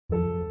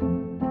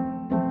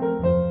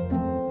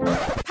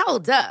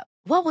Hold up.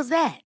 What was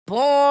that?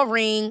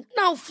 Boring.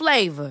 No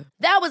flavor.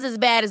 That was as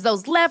bad as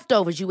those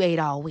leftovers you ate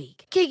all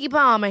week. Keke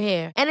Palmer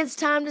here, and it's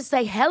time to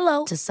say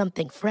hello to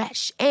something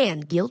fresh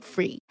and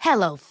guilt-free.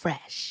 Hello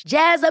Fresh.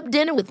 Jazz up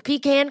dinner with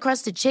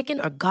pecan-crusted chicken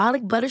or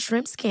garlic butter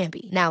shrimp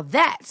scampi. Now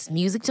that's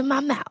music to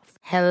my mouth.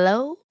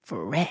 Hello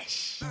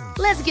Fresh.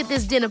 Let's get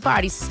this dinner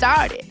party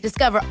started.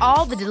 Discover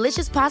all the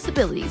delicious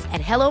possibilities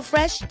at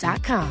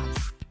hellofresh.com.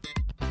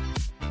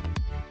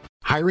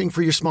 Hiring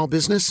for your small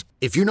business?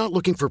 If you're not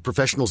looking for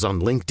professionals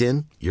on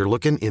LinkedIn, you're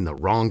looking in the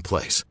wrong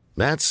place.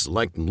 That's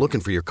like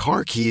looking for your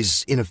car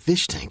keys in a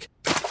fish tank.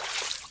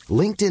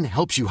 LinkedIn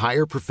helps you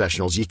hire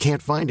professionals you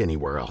can't find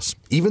anywhere else,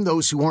 even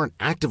those who aren't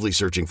actively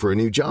searching for a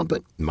new job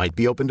but might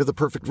be open to the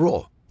perfect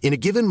role. In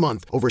a given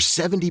month, over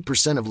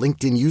 70% of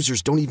LinkedIn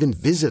users don't even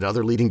visit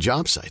other leading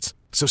job sites.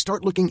 So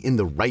start looking in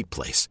the right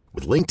place.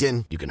 With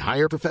LinkedIn, you can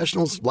hire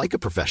professionals like a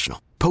professional.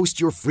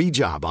 Post your free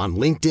job on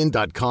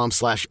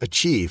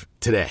linkedin.com/achieve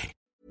today.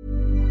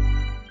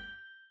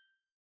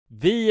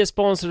 Vi är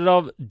sponsrade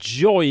av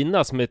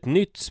Joina som är ett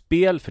nytt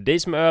spel för dig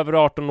som är över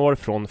 18 år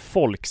från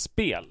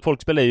Folkspel.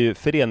 Folkspel är ju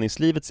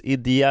föreningslivets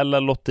ideella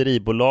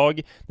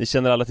lotteribolag. Ni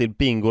känner alla till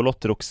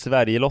Bingolotter och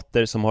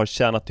Sverigelotter som har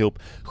tjänat ihop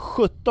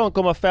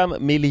 17,5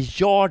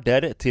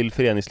 miljarder till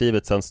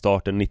föreningslivet sedan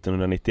starten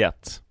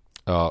 1991.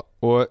 Ja,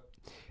 och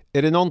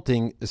är det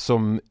någonting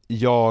som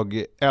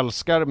jag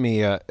älskar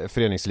med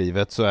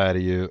föreningslivet så är det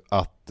ju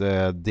att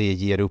det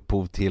ger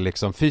upphov till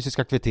liksom fysisk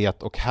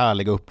aktivitet och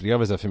härliga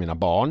upplevelser för mina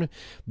barn.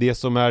 Det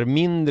som är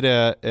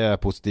mindre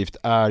positivt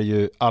är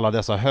ju alla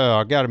dessa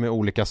högar med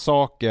olika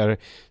saker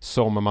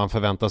som man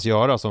förväntas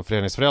göra som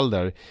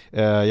föreningsförälder.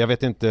 Jag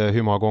vet inte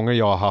hur många gånger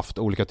jag har haft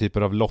olika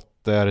typer av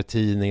lotter,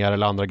 tidningar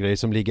eller andra grejer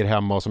som ligger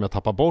hemma och som jag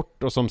tappar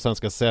bort och som sen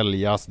ska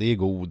säljas. Det är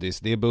godis,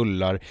 det är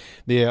bullar,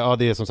 det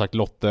är som sagt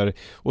lotter,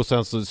 och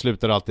sen så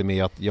slutar det alltid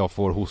med att jag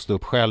får hosta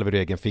upp själv ur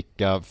egen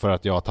ficka för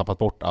att jag har tappat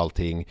bort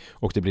allting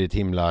och det blir ett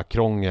himla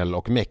krångel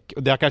och meck.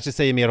 Och det kanske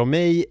säger mer om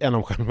mig än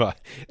om själva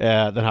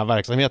den här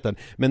verksamheten,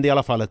 men det är i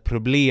alla fall ett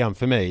problem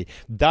för mig.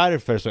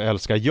 Därför så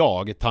älskar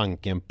jag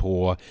tanken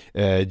på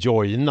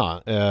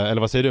Joina.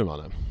 Eller vad säger du,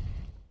 Manne?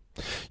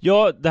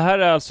 Ja, det här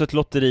är alltså ett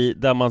lotteri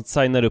där man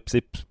signar upp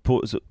sig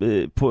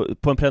på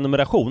en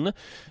prenumeration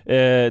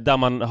där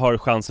man har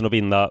chansen att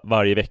vinna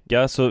varje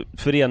vecka. Så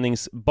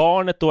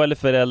föreningsbarnet då eller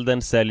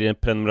föräldern säljer en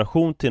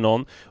prenumeration till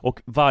någon och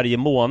varje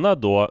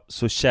månad då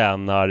så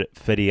tjänar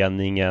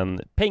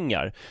föreningen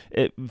pengar.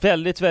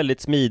 Väldigt,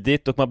 väldigt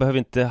smidigt och man behöver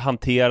inte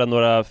hantera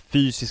några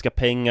fysiska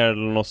pengar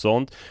eller något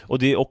sånt. Och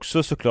det är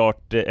också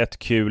såklart ett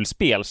kul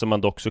spel som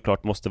man dock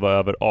såklart måste vara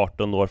över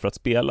 18 år för att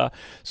spela.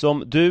 Så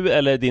om du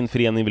eller din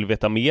förening vill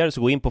veta mer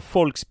så gå in på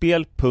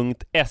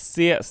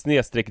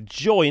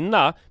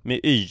folkspel.se/joina med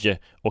y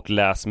och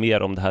läs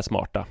mer om det här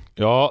smarta.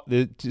 Ja,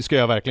 det ska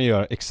jag verkligen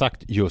göra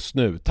exakt just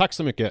nu. Tack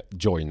så mycket,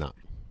 Joina.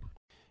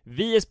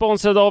 Vi är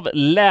sponsrade av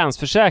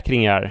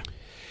Länsförsäkringar.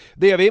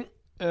 Det är vi.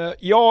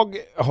 Jag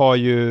har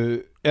ju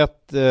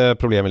ett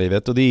problem i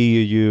livet och det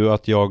är ju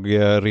att jag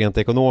rent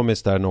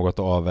ekonomiskt är något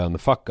av en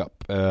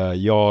fuck-up.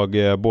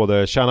 Jag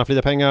både tjänar för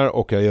lite pengar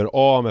och jag gör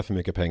av med för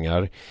mycket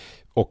pengar.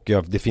 Och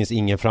det finns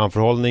ingen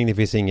framförhållning, det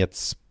finns inget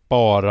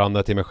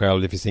sparande till mig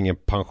själv, det finns ingen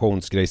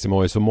pensionsgrej som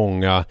är så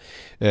många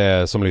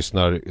som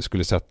lyssnar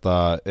skulle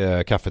sätta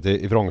kaffet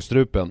i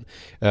vrångstrupen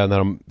när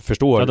de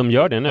förstår. Ja, de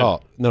gör det nu.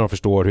 Ja, när de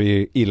förstår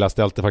hur illa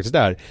ställt det faktiskt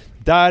är.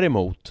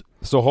 Däremot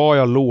så har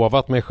jag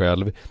lovat mig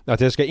själv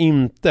att jag ska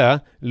inte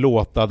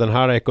låta den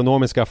här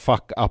ekonomiska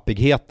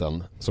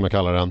fuck-uppigheten, som jag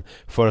kallar den,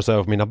 föras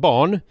över på mina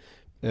barn.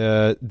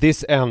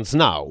 This ends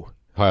now,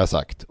 har jag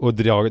sagt, och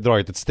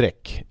dragit ett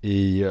streck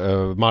i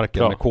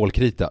marken med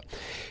kolkrita.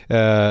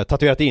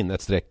 Tatuerat in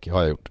ett streck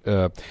har jag gjort.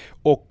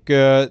 Och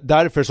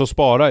därför så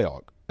sparar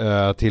jag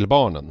till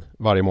barnen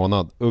varje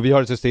månad. Och vi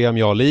har ett system,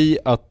 jag och Li,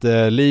 att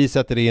Li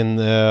sätter in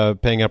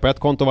pengar på ett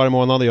konto varje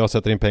månad och jag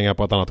sätter in pengar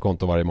på ett annat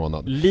konto varje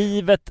månad.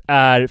 Livet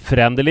är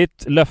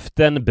föränderligt,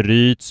 löften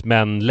bryts,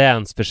 men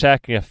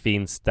Länsförsäkringar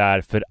finns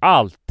där för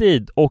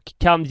alltid och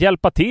kan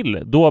hjälpa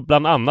till, då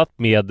bland annat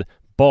med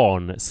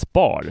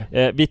barnspar.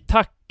 Vi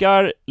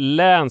tackar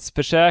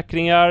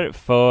Länsförsäkringar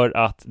för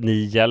att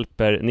ni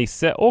hjälper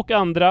Nisse och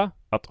andra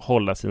att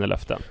hålla sina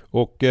löften.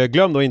 Och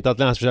glöm då inte att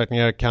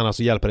Länsförsäkringar kan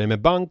alltså hjälpa dig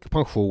med bank,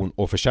 pension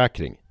och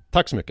försäkring.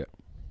 Tack så mycket.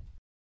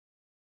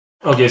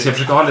 Okej, ska jag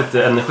försöka ha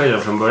lite energi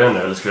från början nu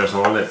eller ska jag göra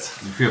som vanligt?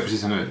 Du får göra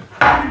precis som du vill.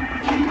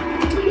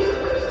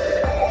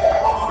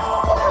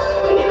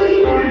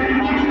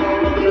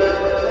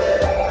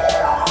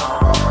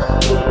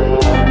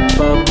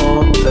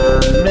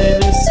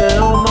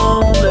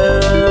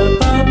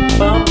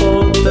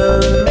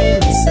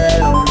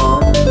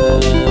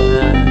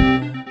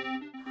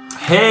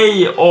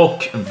 Hej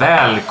och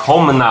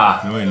välkomna.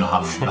 Det var ju någon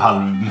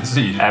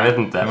halvmesyr. Jag vet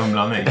inte.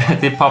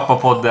 Det är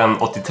Pappapodden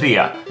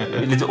 83.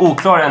 Lite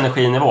oklar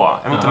energinivå.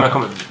 Jag vet inte om jag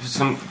kommer,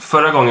 som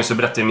förra gången så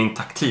berättade jag min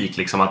taktik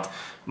liksom, att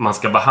man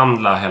ska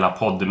behandla hela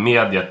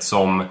poddmediet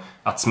som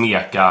att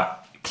smeka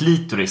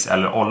klitoris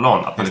eller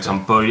ollon. Att man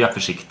liksom börjar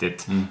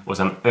försiktigt och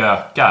sen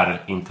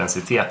ökar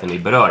intensiteten i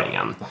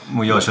beröringen.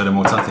 Och jag körde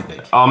motsatt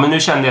teknik. Ja, men nu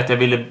kände jag att jag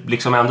ville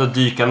liksom ändå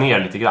dyka ner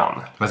lite grann.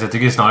 Fast jag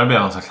tycker snarare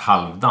blev någon slags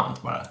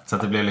halvdant bara. Så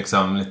att det blev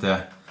liksom lite...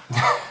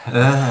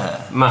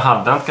 Men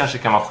halvdant kanske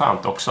kan vara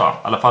skönt också.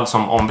 I alla fall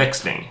som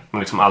omväxling. Man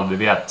liksom aldrig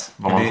vet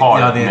vad man har.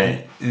 Ja, det är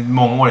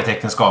mångårigt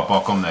äktenskap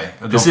bakom dig.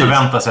 De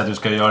förväntar sig att du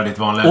ska göra ditt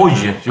vanliga...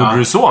 Oj, gjorde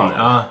du så nu?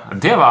 Ja.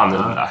 Det var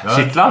annorlunda.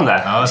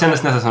 Kittlande. Det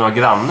kändes nästan som det var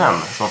grannen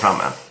som var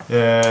framme.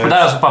 Det här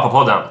är alltså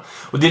Pappapodden.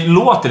 Och det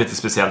låter lite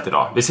speciellt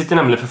idag. Vi sitter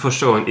nämligen för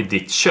första gången i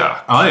ditt kök.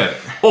 Ja, det gör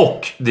vi.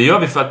 Och det gör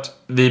vi för att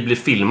vi blir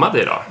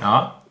filmade idag.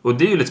 Ja. Och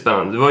det är ju lite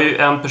spännande. Det var ju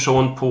en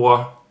person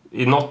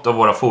i något av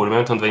våra forum, jag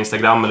vet inte om det var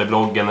Instagram eller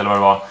bloggen eller vad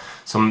det var,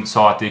 som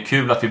sa att det är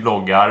kul att vi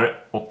bloggar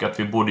och att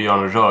vi borde göra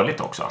något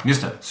rörligt också.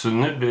 Just det. Så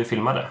nu blir vi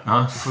filmade.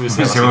 Ja. Så får vi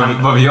se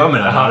vad vi gör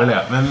med det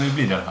här. Men vi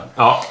blir det i alla fall.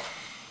 Ja.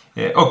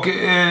 Och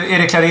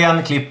Erik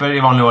Klarén klipper i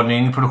vanlig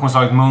ordning.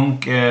 Produktionslaget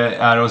Munk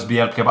är oss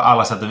behjälpliga på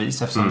alla sätt och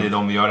vis, eftersom det är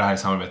de vi gör det här i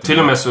samarbete. Till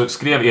och med så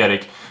skrev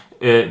Erik,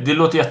 det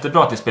låter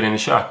jättebra att vi spelar in i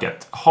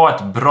köket. Ha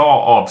ett bra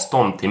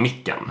avstånd till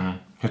micken.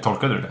 Hur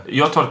tolkar du det?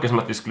 Jag tolkar som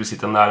att vi skulle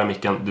sitta nära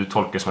micken. Du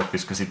tolkar som att vi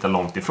skulle sitta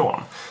långt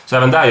ifrån. Så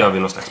även där gör vi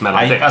någon slags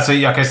mellanting. Alltså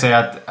jag kan ju säga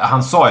att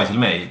han sa ju till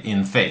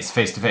mig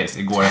face to face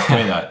igår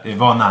eftermiddag. Det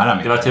var nära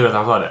micken. Det var tur att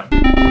han sa det.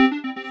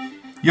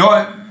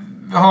 Jag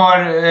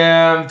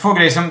har 2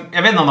 grejer som,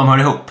 jag vet inte om de hör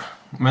ihop.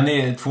 Men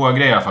det är 2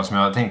 grejer i alla fall som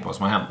jag har tänkt på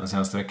som har hänt den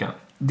senaste veckan.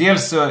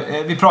 Dels så,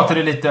 vi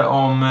pratade lite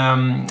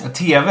om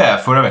TV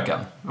förra veckan.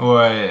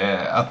 Och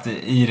att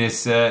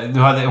Iris,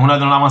 hon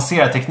hade någon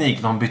avancerad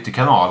teknik när hon bytte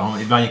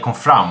kanal. Ibland gick hon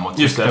fram och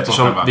just det,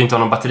 eftersom vi inte har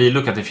någon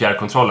batterilucka till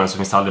fjärrkontrollen så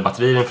finns det aldrig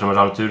batterier, för de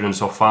rann ut ur den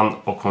soffan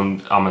och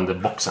hon använde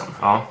boxen.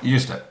 Ja.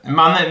 Just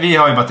det. Vi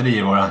har ju batterier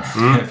i våran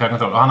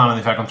fjärrkontroll och han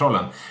använder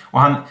fjärrkontrollen.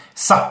 Och han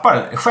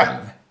zappar själv.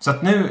 Så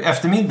att nu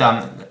eftermiddagen,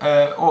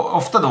 och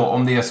ofta då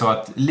om det är så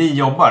att Li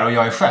jobbar och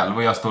jag är själv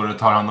och jag står och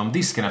tar hand om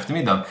disken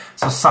eftermiddagen,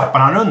 så zappar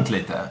han runt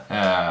lite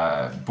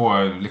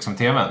på liksom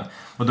tvn.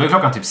 Och då är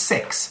klockan typ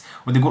 6.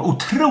 Och det går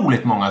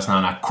otroligt många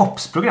sådana här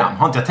kopsprogram.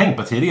 Har inte jag tänkt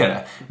på tidigare.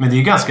 Men det är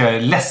ju ganska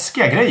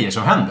läskiga grejer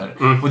som händer.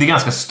 Och det är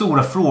ganska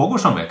stora frågor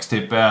som väcks.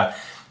 Typ,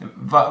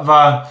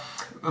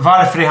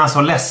 varför är han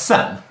så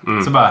ledsen?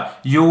 Så bara,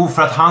 jo,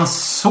 för att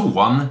hans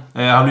son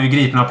har blivit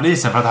gripen av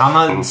polisen för att han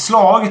har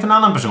slagit en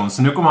annan person.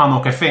 Så nu kommer han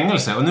åka i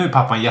fängelse. Och nu är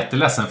pappan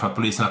jätteledsen för att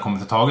polisen har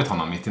kommit och tagit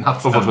honom mitt i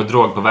natten. Och folk var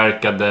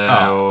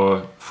drogpåverkade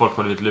och folk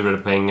har blivit lurade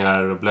pengar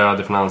och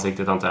blöder från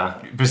ansiktet, antar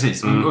jag.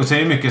 Precis, och så är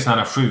det mycket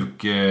sådana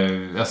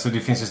här alltså det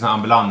finns ju sådana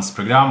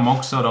ambulansprogram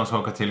också. De som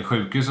åker till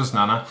sjukhus och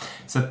sådana.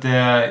 Så att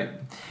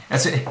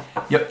alltså,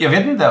 jag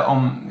vet inte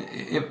om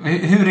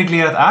hur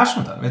reglerat är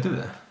sånt här, vet du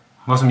det?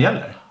 Vad som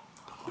gäller?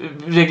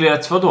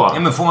 Reglerat vad då? Ja,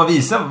 men får man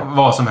visa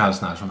vad som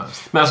helst när som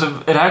helst? Men alltså,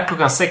 är det här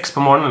klockan 6 på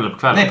morgonen eller på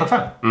kvällen? Nej, på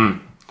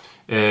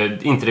kvällen.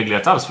 Inte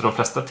reglerat alls, för de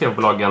flesta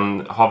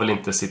tv-bolagen har väl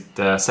inte sitt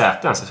säte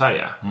ens i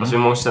Sverige. Alltså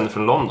vi måste sända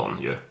från London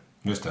ju.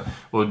 Just det.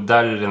 Och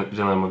där är det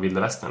redan med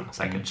vilda västern,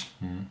 säkert.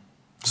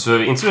 Så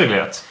inte så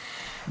reglerat.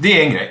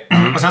 Det är en grej.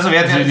 Och sen så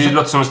vet jag... Det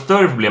låter som ett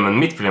större problem än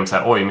mitt problem. Så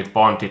här, oj, mitt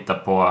barn tittar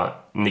på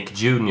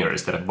Nick Jr.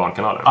 istället för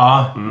Barnkanalen.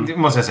 Ja, det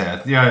måste jag säga.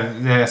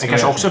 Det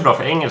kanske också är bra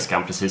för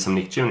engelskan, precis som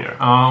Nick Jr.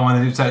 Ja, om man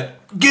är typ såhär,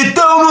 get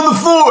down on the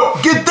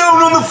floor! Get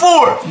down on the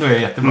floor! Nu är det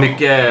jättebra.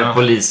 Mycket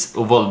polis-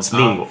 och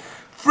våldslingo.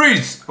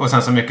 Freeze! Och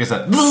sen så mycket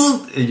såhär,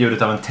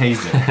 ljudet av en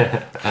taser.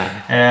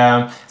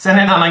 Sen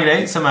är en annan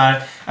grej som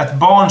är att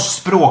barns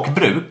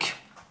språkbruk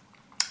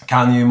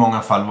kan ju i många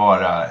fall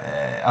vara,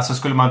 alltså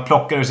skulle man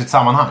plocka ur sitt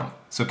sammanhang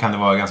så kan det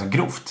vara ganska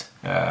grovt.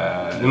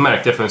 Nu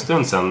märkte jag för en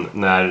stund sedan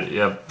när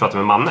jag pratade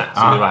med Manne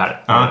som vi var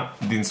här. Ja,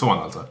 din son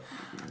alltså.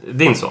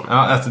 Din son? Ja,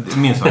 alltså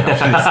min son.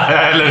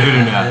 Eller hur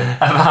det nu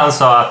är. Han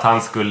sa att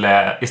han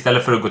skulle,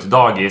 istället för att gå till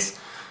dagis,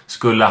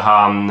 skulle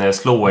han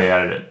slå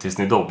er tills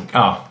ni dog.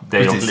 Ja,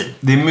 precis.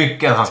 Det är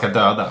mycket att han ska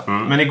döda.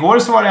 Men igår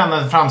så var det ändå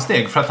ett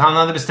framsteg. För att han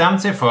hade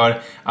bestämt sig för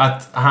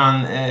att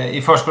han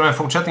i förskolan i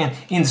fortsättningen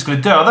inte skulle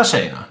döda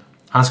tjejerna.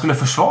 Han skulle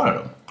försvara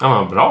dem. Ja,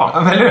 men bra.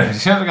 Ja, men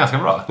det känns ganska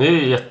bra. Det är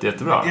ju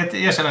jättebra.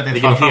 Jag känner att det är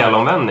vilken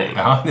helomvändning.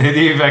 Ja, det är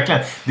ju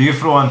verkligen. Det är ju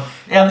från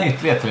en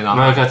ytterlighet till en annan.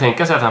 Men man kan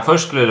tänka sig att han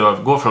först skulle då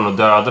gå från att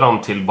döda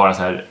dem till bara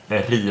så här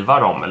riva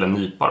dem eller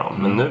nypa dem.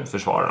 Men nu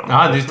försvarar de.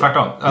 Ja, det är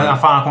tvärtom.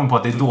 Han kommer på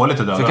att det är dåligt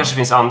att döda dem. Det kanske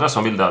finns andra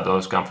som vill döda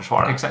och ska han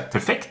försvara. Exakt.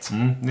 Perfekt.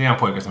 Det är en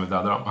pojke som vill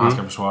döda dem. Han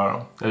ska försvara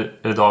dem. Är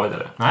det David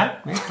eller? Nej,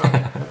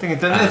 det är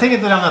inte. Jag tänker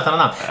inte lämna ett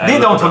annat. Det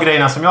är de 2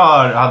 grejerna som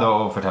jag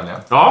hade att förtälja.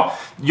 Ja,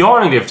 jag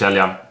har en grej att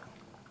förtälja.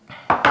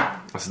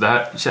 Alltså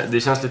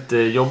det känns lite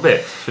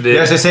jobbigt. För det...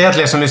 Jag ska säga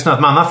till er som lyssnar att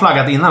man har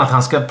flaggat innan att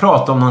han ska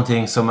prata om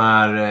någonting som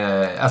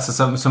är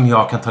alltså som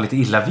jag kan ta lite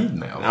illa vid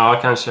mig av. Ja,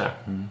 kanske.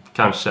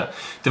 Kanske.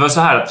 Det var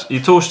så här att i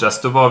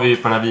torsdags då var vi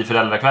på den här Vi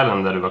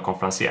föräldrakvällen där du var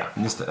konferencier.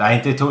 Just det. Nej,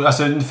 inte i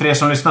torsdags. Alltså för er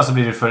som lyssnar så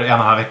blir det för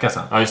 1,5 vecka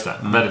sedan. Ja, just det.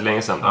 Väldigt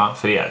länge sedan då. Ja.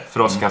 För er.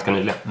 För oss ganska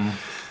nyligen.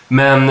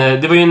 Men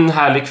det var ju en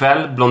härlig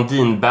kväll.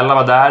 Blondinbella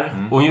var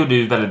där. Och hon gjorde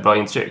ju väldigt bra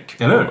intryck.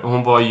 Eller?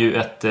 Hon var ju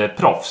ett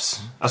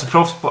proffs. Alltså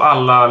proffs på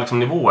alla liksom,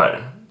 nivåer.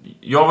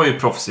 Jag var ju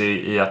proffs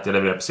i att jag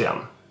levererade på scen.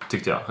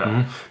 tyckte jag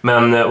själv.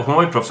 Men hon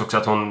var ju proffs också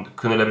att hon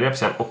kunde leverera på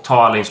scen och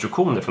ta alla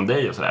instruktioner från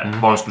dig och sådär.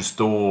 Var hon skulle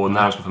stå och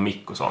när hon skulle få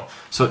mick och så.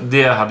 Så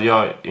det hade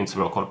jag inte så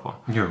bra koll på.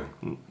 Jo,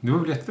 du var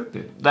väl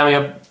jätteduktig? Nej, men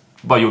jag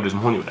bara gjorde som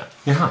hon gjorde.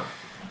 Jaha.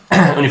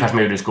 Ungefär som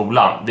jag gjorde i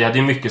skolan. Vi hade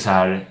ju mycket så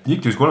här...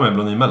 Gick du i skolan med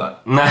Blondinbella?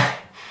 Nej,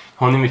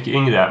 hon är mycket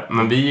yngre.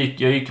 Men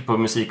jag gick på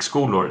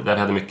musikskolor där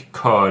vi hade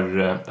mycket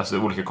kör, alltså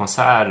olika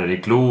konserter i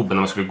Globen där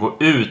man skulle gå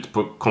ut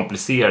på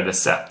komplicerade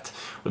sätt.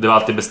 Och det var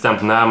alltid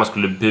bestämt när man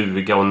skulle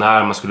buga och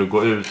när man skulle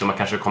gå ut. Och man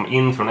kanske kom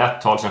in från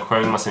ett håll, sen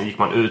sjöng man, sen gick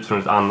man ut från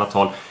ett annat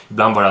håll.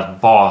 Ibland var det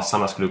att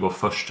basarna skulle gå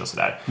först och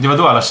sådär. Det var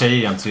då alla tjejer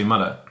igen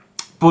svimmade?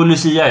 På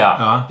Lucia,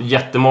 ja.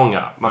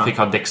 Jättemånga. Man fick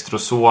ha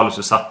Dextrosol och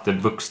så satt det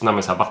vuxna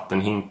med så här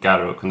vattenhinkar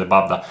och kunde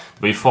badda.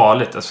 Det var ju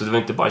farligt. Alltså, det var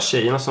inte bara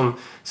tjejerna som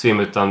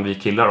svimmade utan vi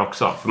killar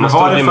också. För men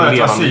var det för att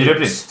det var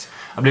syrebrist?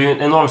 Det blev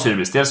en enorm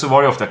syrebrist. Dels så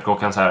var det ofta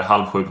klockan så här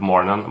 6:30 på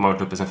morgonen. Man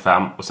var uppe sen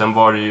 5. Och sen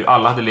var det ju,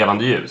 alla hade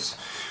levande ljus.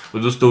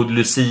 Och då stod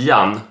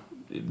Lucian.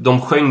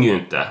 De sjöng ju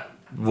inte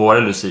våra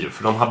Lucior.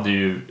 För de hade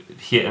ju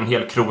en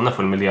hel krona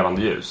full med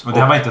levande ljus. Och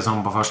det var inte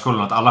som på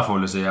förskolan att alla får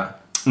Lucia?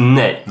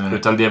 Nej,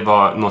 utan det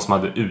var någon som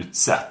hade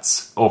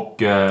utsetts. Och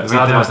det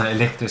var inte sådana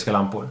elektriska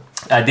lampor?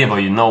 Nej, det var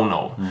ju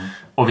no-no.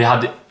 Och vi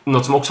hade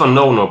något som också var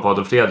no-no på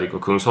Adolf Fredrik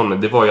och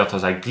Kungsholmen. Det var ju att ha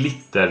så här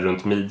glitter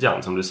runt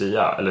midjan som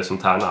Lucia, eller som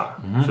tärna.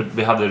 För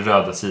vi hade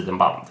röda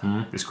sidenband.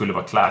 Det skulle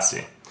vara classy.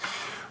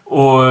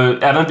 Och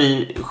även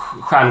vi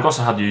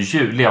stjärngossar hade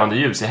ju levande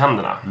ljus i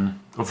händerna.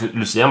 Och för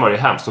Lucian var det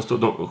hemskt.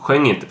 De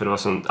sjöng inte för det var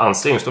sån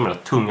ansträngning. De stod med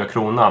den tunga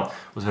kronan.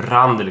 Och så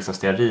rann det liksom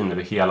stearin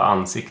över hela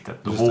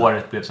ansiktet. Och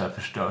håret blev så här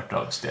förstört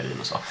av stearin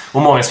och så.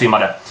 Och många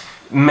svimmade.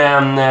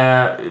 Men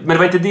det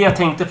var inte det jag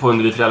tänkte på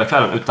under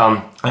föräldrakvällen. Utan...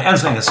 Än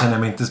så länge känner jag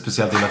mig inte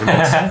speciellt illa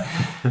tillbaka.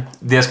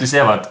 Det jag skulle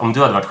säga var att om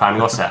du hade varit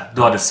stjärngosse,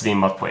 du hade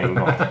svimmat på en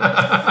gång.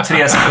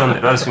 3 sekunder,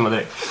 du hade svimmat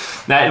direkt.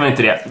 Nej, det var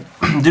inte det.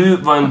 Du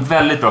var en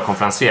väldigt bra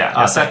konferencier. Jag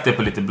har sett det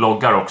på lite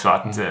bloggar också.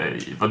 Att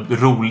var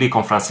rolig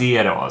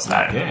konferencier och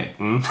sådär. Okej.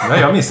 Det har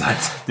jag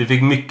missat. Du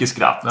fick mycket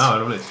skratt. Ja,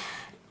 roligt.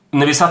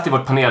 När vi satt i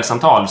vårt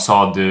panelsamtal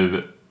sa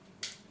du...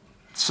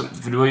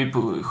 För du var ju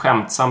på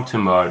skämtsamt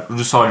humör. Och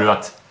då sa du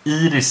att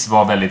Iris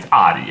var väldigt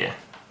arg.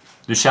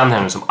 Du känner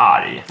henne som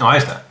arg. Ja,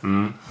 just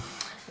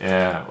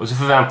det. Och så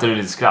förväntade du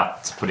lite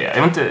skratt på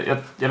det.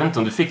 Jag vet inte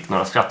om du fick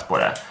några skratt på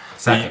det.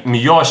 Säkert.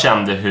 Men jag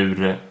kände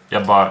hur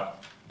jag bara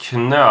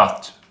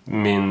knöt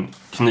min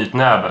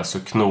knytnäve så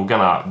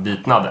knogarna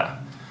vitnade.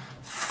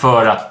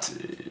 För att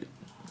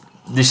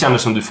det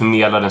kändes som du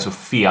förmedlade en så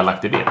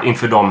felaktig bild.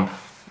 Inför de,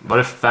 var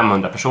det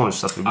 500 personer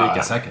som satt i publiken?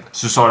 Ja, säkert.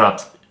 Så sa du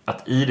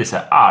att Iris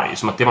är arg.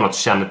 Som att det var något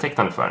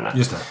kännetecknande för henne.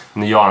 Just det.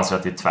 Men jag anser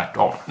att det är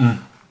tvärtom.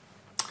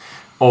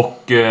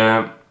 Och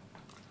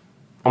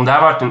om det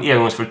här varit en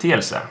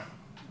engångsföreteelse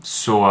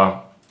så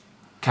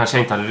kanske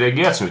jag inte hade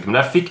reagerat så mycket. Men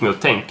det här fick mig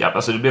att tänka.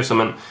 Alltså det blev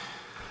som en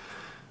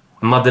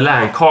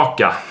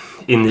madeleinekaka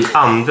in i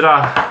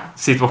andra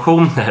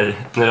situationer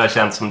när det har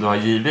känts som du har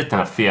givit den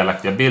här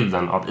felaktiga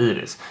bilden av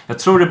Iris. Jag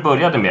tror det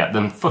började med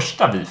den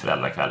första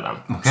Vi-föräldrakvällen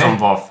som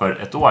var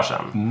för ett år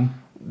sedan.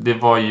 Det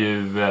var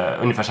ju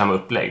ungefär samma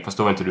upplägg, fast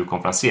då var inte du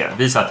konferenser.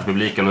 Vi satt i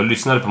publiken och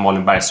lyssnade på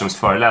Malin Bergströms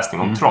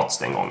föreläsning om trots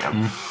den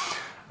gången.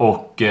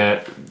 Och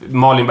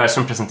Malin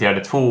Bergström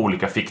presenterade 2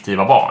 olika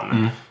fiktiva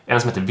barn.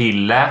 En som heter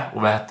Ville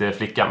och vad hette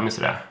flickan? Minns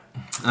du det?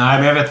 Nej,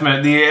 men jag vet inte.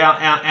 Det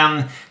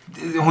är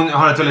hon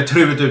har ett väldigt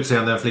truligt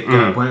utseende, en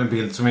flicka på en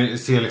bild som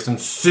ser liksom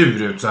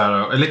sur ut så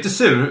här. Lite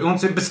sur, hon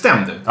ser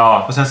bestämd ut.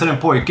 Ja. Och sen så är det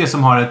en pojke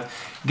som har ett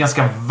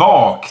ganska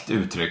vagt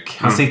uttryck.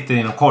 Han sitter i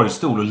en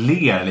korgstol och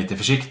ler lite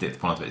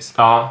försiktigt på något vis.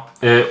 Ja,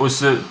 och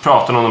så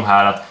pratar de om de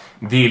här att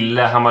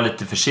Ville, han var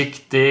lite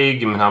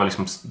försiktig, men han var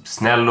liksom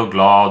snäll och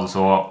glad och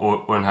så.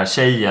 Och den här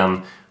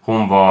tjejen,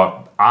 hon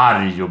var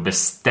arg och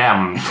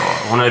bestämd.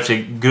 Och hon hade i och för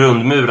sig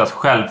grundmurat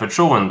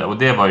självförtroende. Och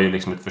det var ju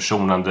liksom ett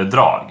försonande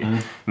drag.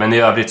 Men i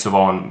övrigt så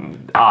var hon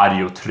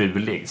arg och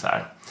trulig så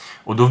här.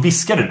 Och då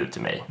viskade du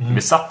till mig.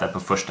 Vi satt där på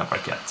första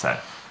parkett så här.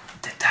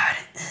 Det där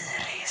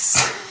är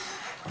Iris.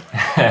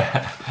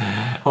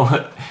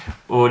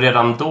 och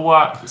redan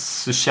då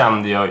så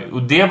kände jag,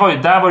 och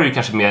där var det ju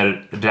kanske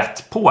mer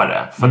rätt på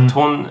det, för att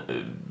hon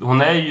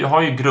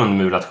har ju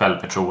grundmurat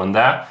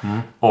självförtroende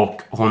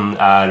och hon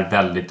är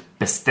väldigt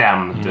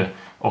bestämd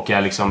och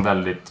är liksom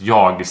väldigt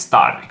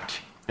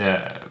jag-stark.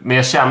 Men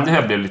jag kände hur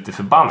jag blev lite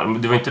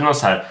förbannad. Det var inte någon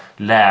så här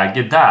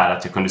läge där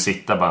att jag kunde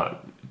sitta bara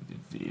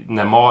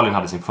när Malin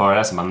hade sin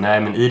föreläsning,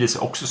 nej men Iris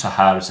är också så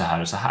här och så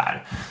här och så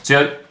här. Så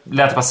jag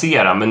lät det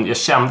passera, men jag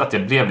kände att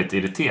jag blev lite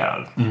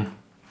irriterad.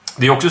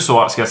 Det är också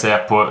så, ska jag säga,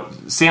 på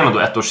scenen då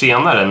 1 år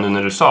senare, nu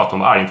när du sa att hon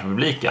var arg inför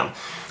publiken.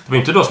 Det var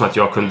inte då som att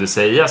jag kunde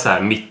säga så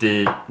här mitt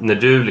i, när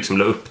du liksom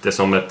la upp det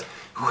som ett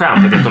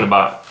skämt, att jag kunde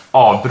bara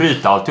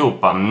avbryta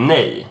alltihopa.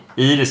 Nej,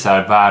 Iris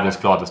är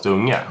världens gladaste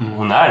unge.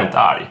 Hon är inte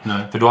arg.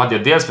 Nej. För då hade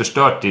jag dels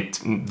förstört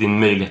din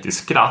möjlighet till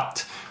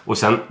skratt, och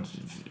sen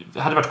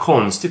hade varit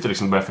konstigt att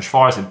liksom börja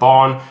försvara sitt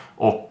barn.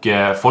 Och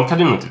folk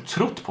hade nog inte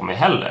trott på mig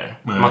heller.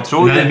 Man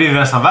trodde... Det blir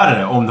nästan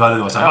värre om du hade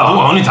då sagt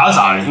vadå, hon är inte alls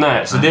arg.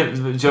 Nej, så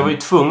jag var ju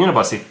tvungen att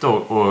bara sitta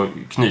och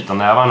knyta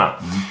nävarna.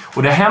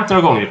 Och det har hänt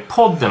några gånger i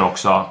podden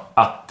också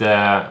att...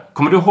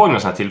 kommer du ihåg några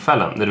sådana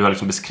tillfällen när du har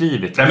liksom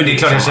beskrivit... Nej, men det är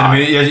klart,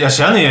 jag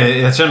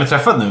känner mig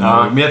träffad nu.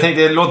 Ja. Men jag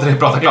tänkte, låt dig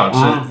prata klart.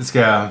 Så ska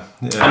jag...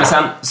 Ja, men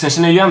sen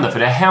känner jag igen det, för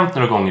det har hänt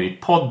några gånger i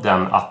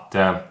podden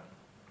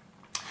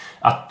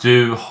att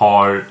du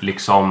har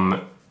liksom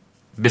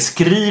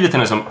beskrivit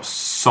henne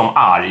som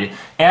arg,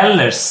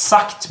 eller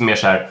sagt mer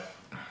så här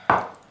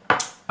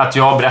att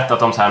jag har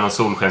berättat om så här någon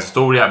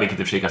solskenshistoria, vilket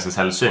är för sig ganska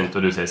sällsynt,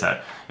 och du säger så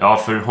här: ja,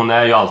 för hon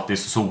är ju alltid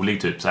så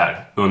solig, typ så här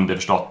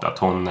underförstått att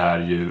hon är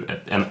ju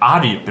en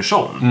arg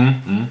person.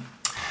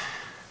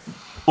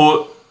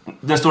 Och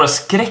den stora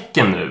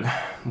skräcken nu,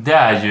 det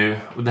är ju,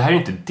 och det här är ju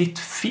inte ditt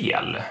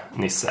fel,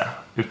 Nisse,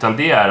 utan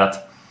det är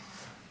att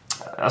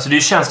alltså det är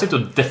ju känsligt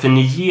att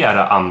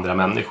definiera andra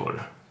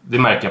människor. Det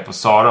märker jag på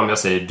Sara. Om jag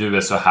säger du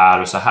är så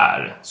här och så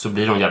här, så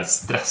blir hon jävligt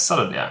stressad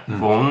av det.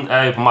 För hon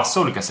är ju på massa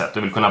olika sätt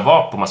och vill kunna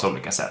vara på massa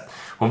olika sätt.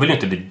 Hon vill ju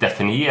inte bli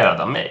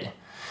definierad av mig.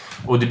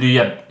 Och det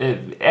blir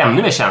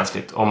ännu mer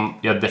känsligt om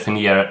jag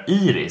definierar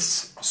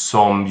Iris,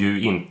 som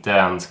ju inte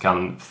ens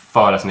kan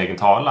föra sin egen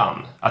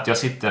talan. Att jag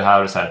sitter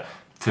här och så här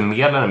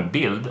förmedlar en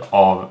bild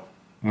av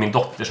min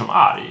dotter som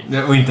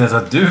arg. Och inte ens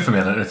att du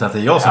förmedlar, utan att det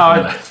är jag som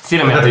förmedlar.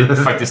 Till och med att det är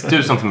faktiskt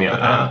du som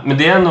förmedlar. Men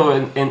det är nog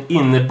en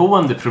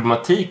inneboende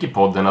problematik i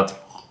podden att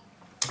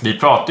vi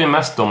pratar ju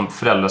mest om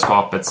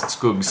föräldraskapets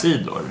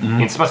skuggsidor.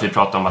 Inte som att vi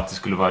pratar om att det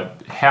skulle vara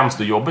hemskt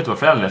och jobbigt att vara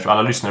förälder, för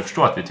alla lyssnare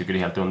förstår att vi tycker det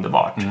är helt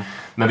underbart.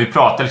 Men vi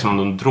pratar liksom om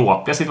de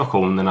dråpliga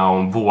situationerna,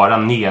 om våra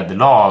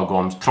nederlag,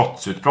 om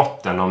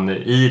trotsutbrotten, om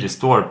när Iris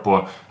står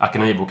på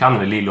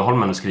Akademibokhandeln i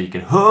Liljeholmen och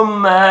skriker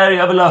hummer,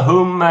 jag vill ha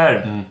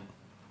hummer.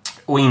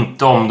 Och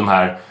inte om de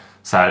här,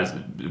 så här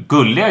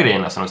gulliga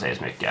grejerna som de säger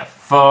så mycket.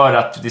 För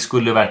att det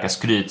skulle verka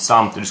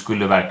skrytsamt och det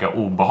skulle verka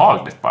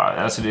obehagligt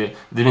bara. Alltså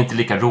det är inte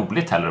lika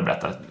roligt heller att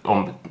berätta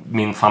om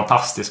min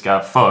fantastiska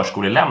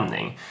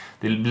förskolelämning.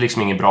 Det blir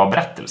liksom ingen bra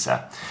berättelse.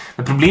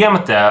 Men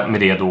problemet är med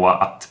det då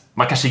att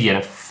man kanske ger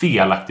en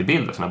felaktig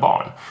bild av sina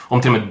barn.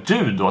 Om till och med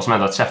du då, som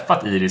ändå har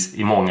träffat Iris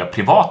i många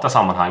privata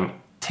sammanhang,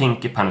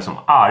 tänker på henne som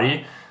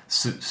arg,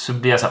 så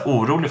blir jag så här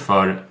orolig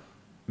för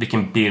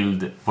vilken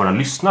bild våra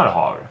lyssnare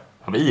har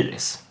av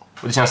Iris.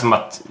 Och det känns som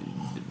att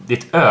det är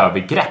ett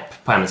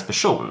övergrepp på hennes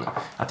person,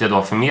 att jag då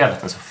har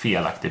förmedlat en så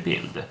felaktig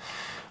bild.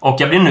 Och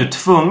jag blir nu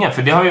tvungen,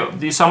 för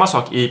det är samma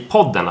sak i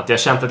podden, att jag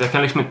har känt att jag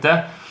kan liksom inte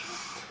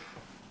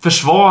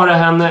försvara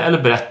henne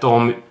eller berätta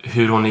om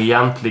hur hon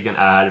egentligen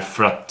är,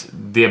 för att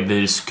det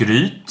blir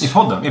skryt. I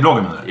podden? I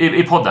bloggen menar du?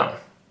 I podden.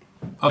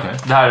 Okay.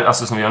 Det här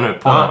alltså som vi gör nu,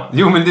 podden.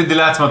 Jo, men det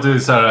lät som att du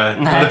så här,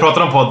 när du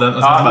pratar om podden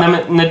och nej,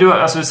 men när du,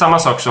 alltså samma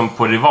sak som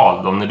på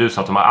Rival då, när du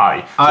sa att de var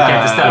arg, så kan jag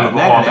inte ställa mig på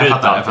att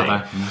avbryta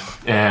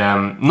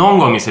allting. Någon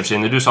gång i sig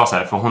när du sa så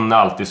här, för hon är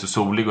alltid så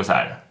solig och så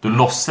här, då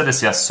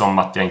låtsades jag som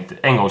att jag inte,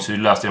 en gång så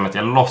löste jag med att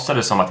jag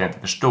låtsades som att jag inte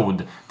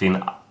förstod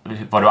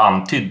vad du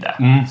antydde.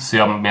 Så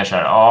jag mer så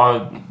här,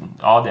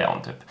 ja det är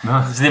hon typ.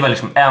 Så det var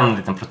liksom en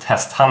liten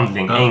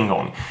protesthandling en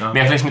gång. Men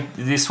jag liksom,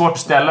 det är svårt att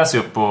ställa sig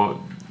upp och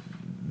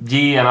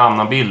ge en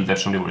annan bild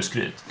eftersom det vore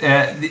skryt.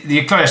 Det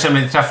är klart jag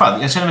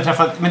känner mig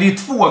träffad. Men det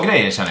är två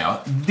grejer, känner jag.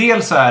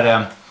 Dels så är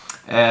det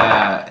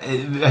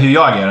hur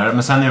jag agerar,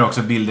 men sen är det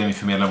också bilden vi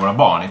förmedlar våra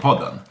barn i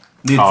podden.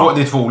 Det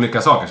är två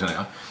olika saker, känner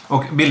jag.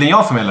 Och bilden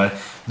jag förmedlar,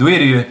 då är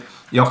det ju,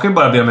 jag kan ju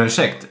bara be om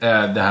ursäkt,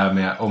 det här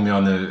med om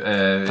jag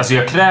nu... Alltså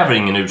jag kräver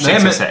ingen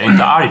ursäkt, jag är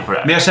inte arg på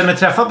det. Men jag känner mig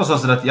träffad på så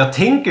sätt att jag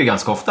tänker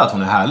ganska ofta att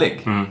hon är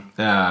härlig.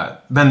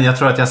 Men jag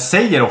tror att jag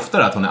säger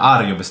oftare att hon är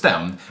arg och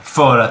bestämd,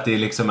 för att det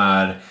liksom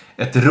är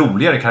ett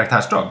roligare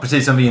karaktärsdrag,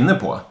 precis som vi är inne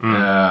på.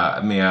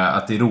 Med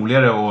att det är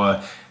roligare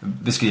att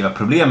beskriva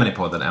problemen i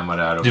podden än vad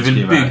det är att du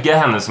vill bygga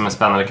henne som en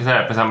spännande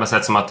karaktär, på samma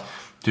sätt som att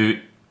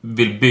du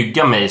vill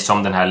bygga mig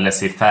som den här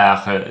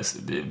laissez-faire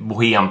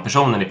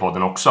bohem-personen i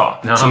podden också.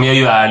 Jaha. Som jag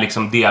ju är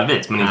liksom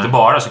delvis, men inte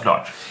bara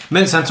såklart.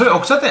 Men sen tror jag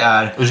också att det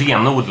är...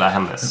 renodla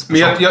hennes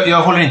person. Men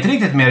jag håller inte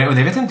riktigt med dig, och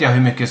det vet inte jag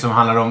hur mycket som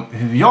handlar om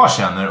hur jag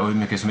känner och hur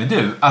mycket som är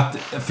du.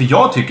 För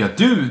jag tycker att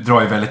du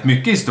drar ju väldigt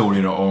mycket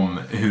historier om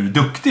hur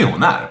duktig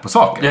hon är på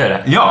saker. Det är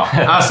det? Ja,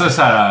 alltså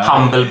så här...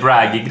 humble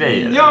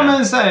brag-grejer. Ja,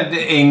 men så här,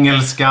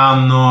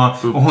 engelskan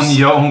och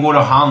hon går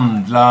och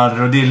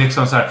handlar och det är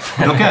liksom så här...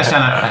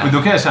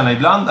 Då kan jag känna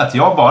ibland att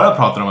jag bara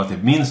pratar om att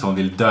typ min son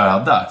vill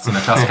döda sina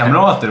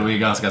klasskamrater och är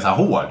ganska så här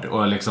hård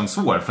och liksom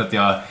svår, för att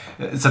jag...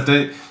 Så att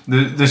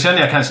då känner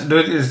jag kanske,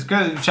 då ska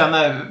jag känna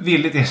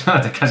villigt erkänna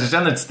att jag kanske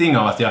känner ett sting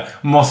av att jag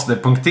måste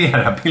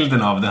punktera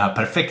bilden av den här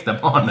perfekta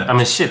barnet. Ja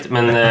men shit,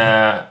 men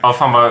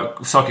fan vad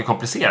saker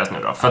kompliceras nu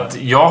då. För att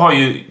jag har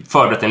ju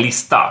förberett en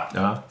lista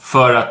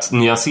för att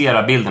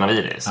nyansera bilden av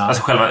Iris.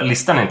 Alltså själva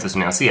listan är inte så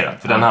nyanserad,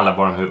 för den handlar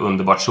bara om hur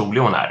underbart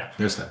solig hon är.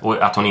 Just det.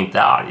 Och att hon inte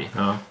är arg.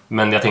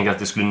 Men jag tänker att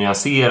det skulle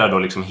nyansera då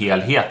liksom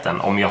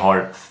helheten om jag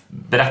har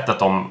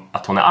berättat om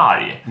att hon är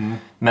arg.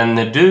 Men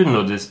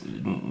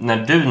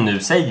när du nu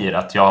säger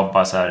att jag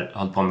bara så här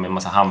hållit på med en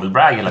massa humble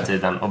brag hela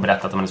tiden och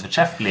berättat om hennes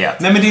förträfflighet.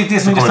 Nej, men det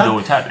som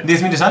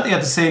är intressant är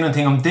att det säger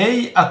någonting om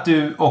dig, att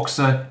du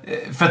också,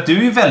 för att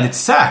du är väldigt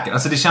säker.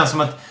 Alltså det känns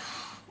som att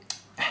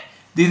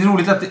det är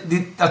roligt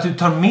att du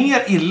tar mer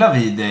illa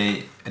vid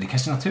dig. Det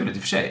kanske är naturligt i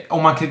och för sig.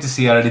 Om man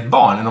kritiserar ditt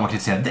barn än om man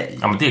kritiserar dig.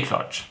 Ja, men det är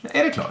klart.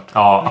 Är det klart?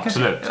 Ja, det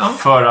absolut.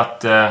 Kanske,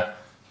 ja.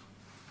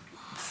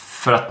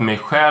 För att mig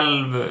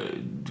själv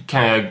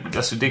kan jag...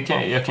 Alltså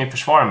jag kan ju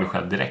försvara mig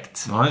själv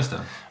direkt. Ja, just det.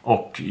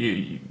 Och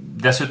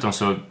dessutom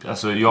så...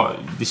 Alltså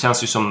det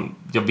känns ju som...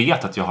 Jag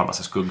vet att jag har en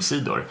massa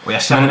skuggsidor. Och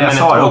jag känner när jag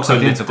sa det också att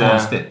det är inte så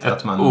konstigt.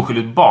 Ett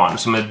oskyldigt barn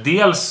som är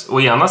dels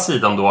å ena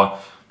sidan då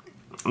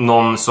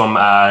någon som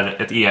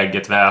är ett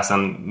eget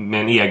väsen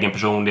med en egen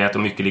personlighet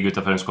och mycket ligger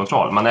utanför ens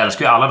kontroll. Man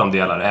älskar ju alla de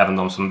delar, även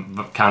de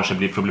som kanske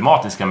blir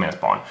problematiska med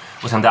ens barn.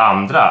 Och sen det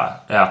andra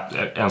är att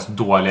ens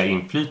dåliga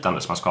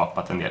inflytande som har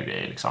skapat en del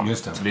grejer. Liksom.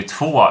 Just det. Så det är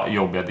två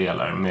jobbiga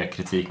delar med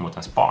kritik mot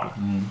ens barn.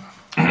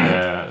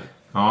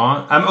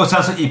 Ja, och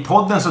sen så i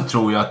podden så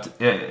tror jag att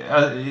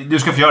du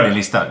ska få göra din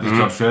lista,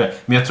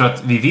 men jag tror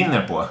att vi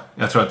vinner på,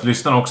 jag tror att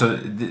lyssnarna också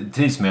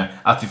trivs med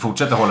att vi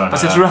fortsätter hålla den här.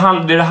 Fast jag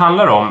tror det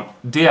handlar om,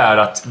 det är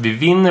att vi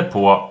vinner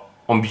på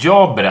om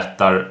jag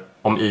berättar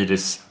om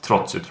Iris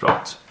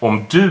trotsutbrott,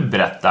 om du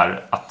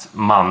berättar att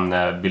man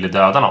ville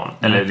döda någon,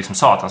 eller liksom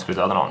sa att han skulle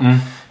döda någon.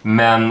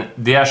 Men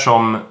det är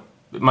som,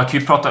 man kan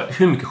ju prata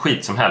hur mycket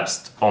skit som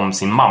helst om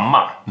sin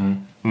mamma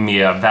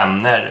med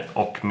vänner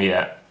och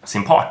med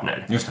sin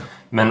partner. Just det.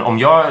 Men om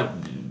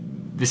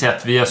vi säger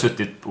att vi har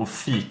suttit och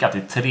fikat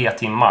i 3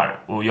 timmar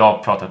och jag har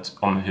pratat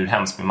om hur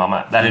hemskt min mamma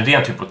är. Det här är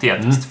rent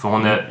hypotetiskt, för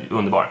hon är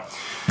underbar.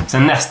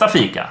 Sen nästa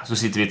fika så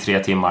sitter vi i 3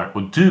 timmar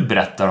och du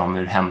berättar om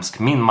hur hemsk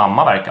min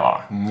mamma verkar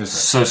vara.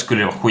 Så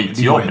skulle det vara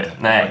skitjobbigt.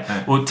 Nej.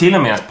 Och till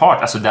och med ens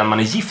part, alltså den man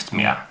är gift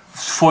med,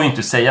 får ju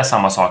inte säga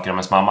samma saker om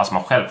ens mamma som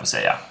man själv får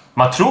säga.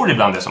 Man tror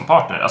ibland det som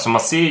partner. Alltså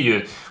man ser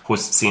ju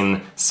hos sin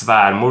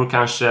svärmor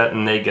kanske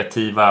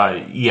negativa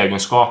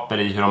egenskaper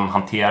i hur de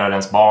hanterar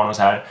ens barn och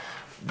så här.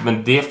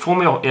 Men det får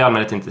man ju i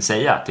allmänhet inte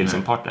säga till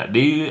sin partner. Det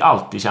är ju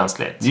alltid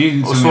känsligt. Det är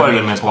ju och så är det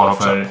med ens barn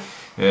också.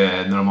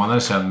 För några månader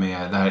sedan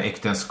med det här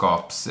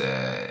äktenskaps...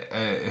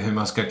 hur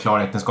man ska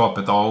klara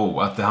äktenskapet A och O.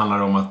 Att det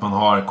handlar om att man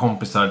har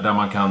kompisar där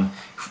man kan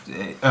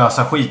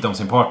ösa skit om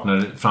sin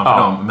partner framför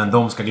dem. Men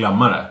de ska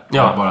glömma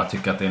det. Och bara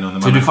tycka att det är en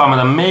underbar. Så du får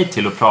använda mig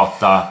till att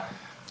prata...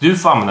 Du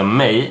får använda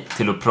mig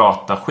till att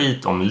prata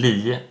skit om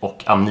Li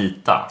och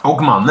Anita.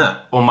 Och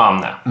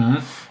Manne.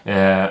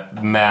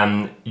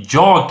 Men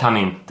jag kan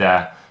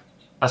inte...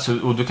 Alltså,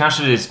 och då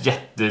kanske det är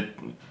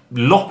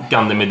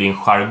jättelockande med din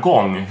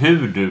jargong.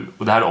 Hur du,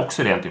 och det här är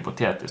också rent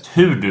hypotetiskt,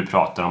 hur du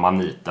pratar om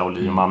Anita och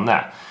Li och Manne.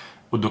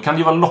 Och då kan det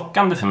ju vara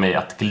lockande för mig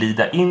att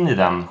glida in i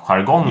den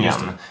jargongen.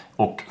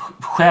 Och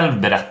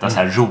själv berätta så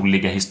här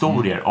roliga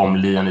historier om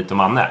Li, Anita och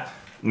Manne.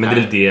 Men det är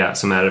väl det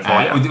som är det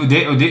farliga.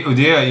 Och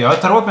det,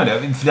 jag tar åt mig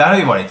det. För det här har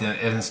ju varit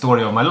en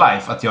story of my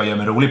life. Att jag gör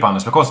mig rolig på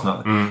andras bekostnad.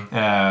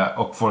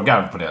 Och får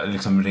garv på det.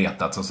 Liksom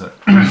retats och så.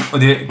 Och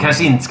det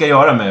kanske inte ska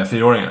göra med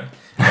 4-åringar.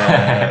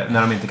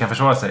 När de inte kan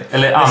försvara sig.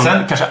 Eller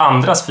sen, kanske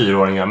andras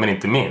 4-åringar men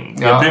inte min.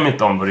 Jag bryr mig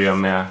inte om vad du gör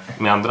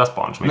med andras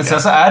barn. Men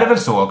sen så är det väl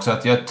så också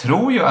att jag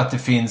tror ju att det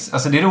finns...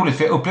 Alltså det är roligt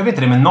för jag upplever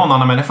inte det med någon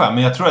annan människa.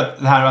 Men jag tror att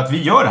det här att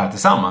vi gör det här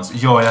tillsammans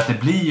gör att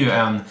det blir ju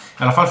en...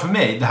 I alla fall för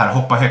mig, det här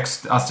Hoppa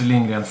högst Astrid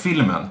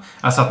Lindgren-filmen.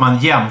 Alltså att man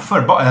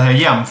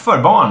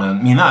jämför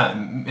barnen,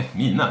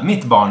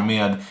 mitt barn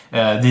med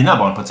dina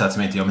barn på ett sätt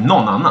som jag inte gör med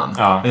någon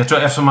annan. Jag tror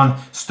eftersom man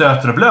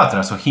stöter och blöter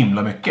det så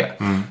himla mycket.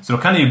 Så då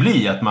kan det ju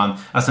bli att man...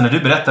 Alltså när du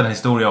berättar en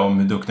historia om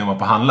hur duktig man var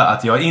på att handla,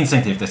 att jag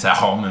instinktivt är såhär,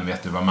 ja men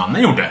vet du vad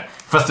mannen gjorde?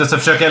 Fast så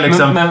försöker jag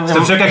liksom,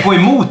 så försöker jag gå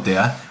emot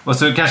det. Och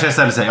så kanske jag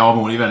istället säger, ja men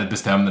hon är väldigt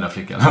bestämd den där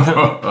flickan.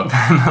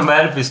 Men vad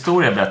är det för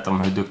historia berättar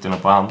om hur duktig man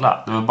är på att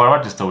handla? Det har bara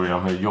varit historier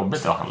om hur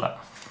jobbigt det är att handla.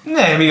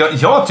 Nej, men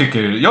jag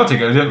tycker jag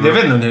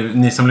vet inte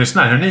ni som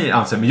lyssnar hur ni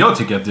anser, men jag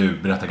tycker att du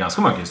berättar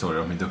ganska många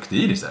historier om hur duktig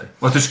Iris är.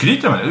 Och att du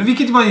skryter om det,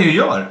 vilket man ju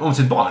gör om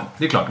sitt barn.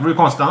 Det är klart, det vore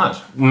konstigt annars.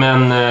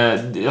 Men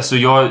alltså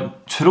jag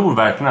tror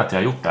verkligen att jag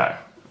har gjort det här.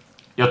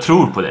 Jag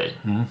tror på dig.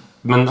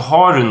 Men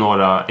har du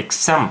några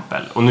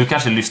exempel? Och nu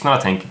kanske lyssnarna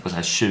tänker på så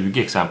här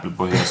 20 exempel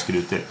på hur jag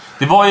skryter.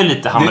 Det var ju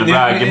lite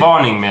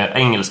Hammelberg-varning med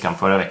engelskan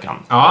förra veckan.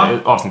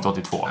 Avsnitt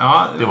 82.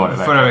 Ja, det var det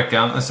förra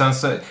veckan. Sen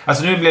så,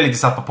 alltså nu blir jag lite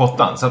satt på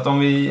pottan. Så att om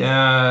vi...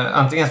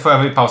 antingen får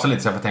jag pausa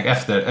lite så jag får tänka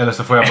efter. Eller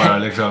så får jag bara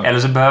liksom... Eller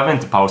så behöver vi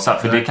inte pausa.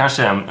 För det är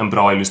kanske en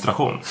bra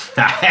illustration.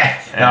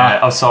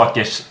 Av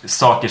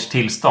sakers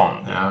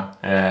tillstånd.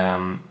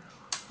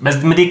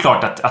 Men det är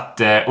klart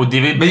att och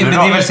det men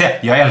det vill säga,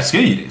 jag älskar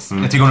Iris.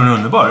 Jag tycker hon är en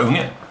underbar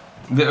unge.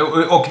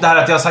 Och det här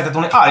att jag har sagt att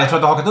hon är arg, jag tror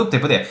att du har hakat upp dig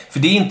på det. För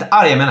det är inte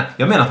arg,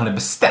 jag menar att hon är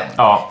bestämd.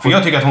 För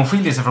jag tycker att hon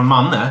skiljer sig från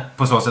Manne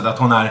på så sätt att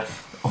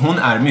hon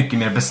är mycket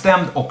mer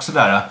bestämd och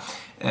sådär.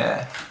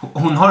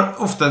 Hon har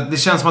ofta, det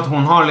känns som att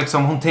hon har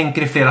liksom, hon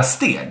tänker i flera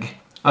steg.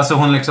 Alltså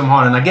hon liksom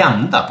har en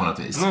agenda på något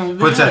vis.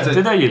 På ett sätt.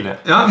 Det där gillar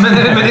Ja, men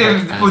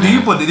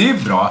det är ju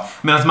bra.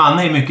 Medan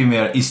Manne är mycket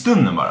mer i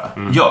stunden bara.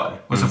 Gör.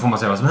 Och så får man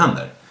se vad som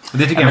händer. Och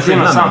det tycker jag är det är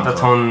nog skillnad. sant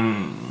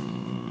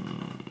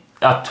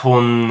att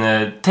hon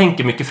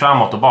tänker mycket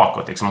framåt och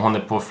bakåt liksom. Hon är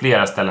på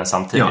flera ställen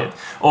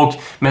samtidigt. Och,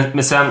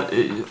 men sen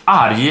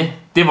arg,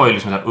 det var ju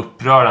liksom ett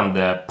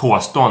upprörande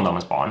påstående om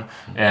ens barn.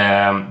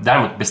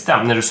 Däremot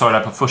bestämt, när du sa det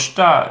där på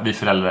första Vi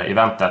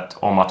föräldrar-eventet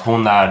om att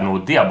hon är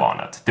nog det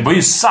barnet. Det var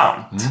ju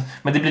sant.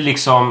 Men det blir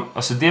liksom,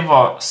 alltså det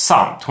var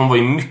sant. Hon var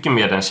ju mycket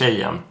mer den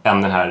tjejen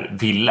än den här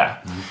Ville.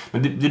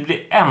 Men det blir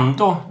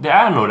ändå, det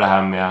är nog det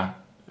här med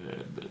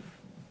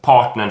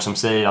partnern som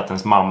säger att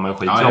ens mamma är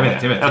skitjobbig.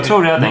 Jag vet. Jag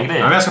tror det är den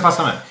grejen. Ja, jag ska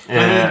passa mig.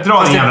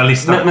 Dra din jävla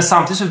lista. Men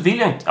samtidigt så vill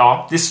jag inte...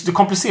 Ja, det är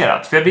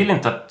komplicerat. För jag vill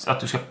inte att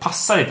du ska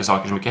passa dig för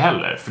saker så mycket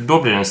heller. För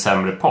då blir det en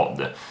sämre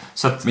podd.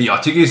 Så att, men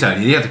jag tycker ju så här,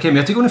 det är helt okej. Men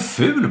jag tycker hon är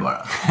ful bara.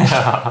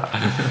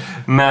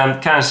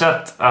 Men kanske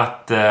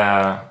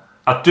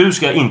att du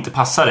ska inte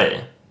passa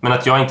dig. Men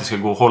att jag inte ska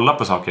gå och hålla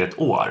på saker ett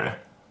år.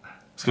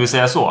 Ska vi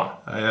säga så?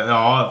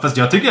 Ja, fast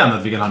jag tycker ändå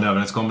att vi kan ha en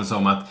överenskommelse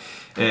om att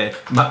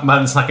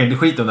man snackar inte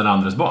skit om den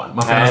andres barn.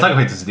 Man får snacka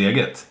skit om sitt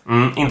eget.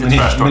 Inte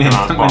men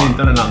inte om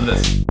den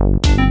andres.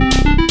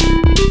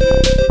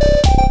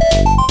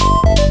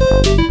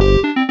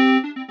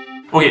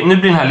 Okej, nu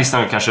blir den här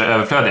listan kanske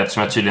överflödig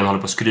eftersom jag tydligen håller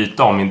på att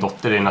skryta om min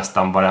dotter i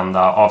nästan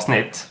varenda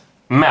avsnitt.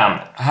 Men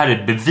här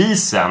är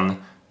bevisen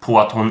på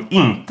att hon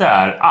inte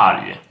är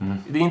arg.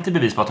 Det är inte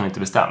bevis på att hon inte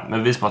är bestämd, men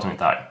bevis på att hon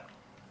inte är arg.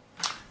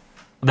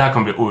 Det här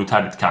kommer bli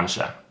outhärdligt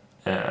kanske.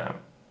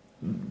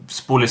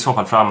 Spol i så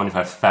fall fram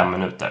ungefär 5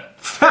 minuter.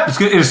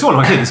 Är det så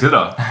lång tid vi ska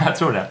dra? Jag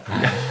tror det.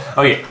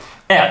 Okej,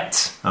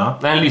 1.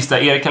 Det är en lista,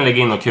 Erik kan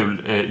lägga in något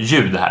kul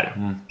ljud här.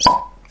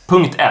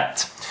 Punkt 1.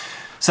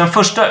 Sen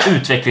första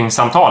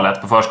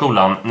utvecklingssamtalet på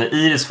förskolan, när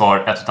Iris var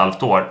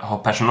 1,5 år, har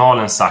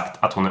personalen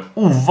sagt att hon är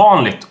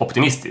ovanligt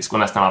optimistisk och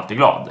nästan alltid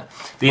glad.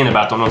 Det innebär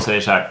att om de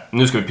säger så här,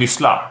 nu ska vi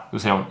pyssla, då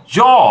säger hon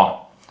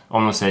ja!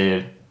 Om de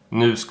säger,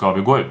 nu ska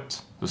vi gå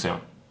ut, då säger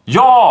hon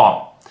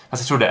ja!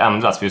 Fast jag tror det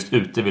ändras, för just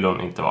ute vill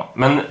hon inte vara.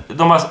 Men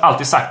de har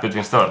alltid sagt på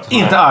utvecklingsstörigt.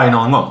 Inte arg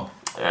någon gång?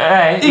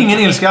 Nej. Ingen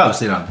ilska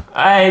alls i den?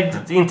 Nej,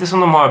 inte som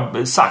de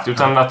har sagt,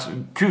 utan att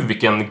gud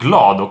vilken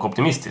glad och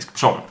optimistisk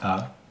person.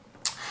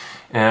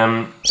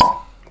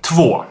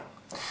 2.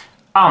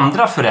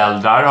 Andra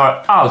föräldrar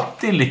har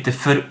alltid lite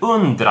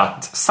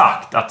förundrat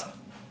sagt att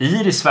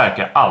Iris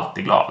verkar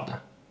alltid glad.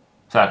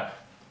 Så här,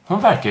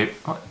 hon verkar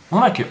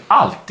ju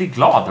alltid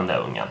glad, den där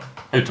ungen.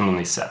 Utom då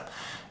Nisse.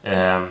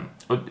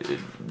 Och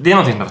det är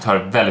någonting som jag har fått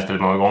höra väldigt,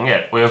 väldigt många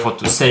gånger. Och jag har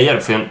fått säga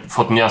det, för jag har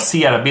fått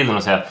nyansera bilden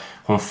och säga att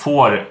hon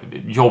får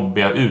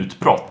jobbiga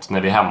utbrott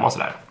när vi är hemma och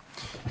sådär.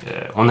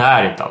 Hon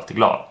är inte alltid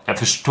glad. Jag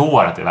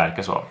förstår att det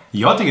verkar så.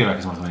 Jag tycker det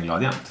verkar som att hon är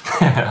glad jämt.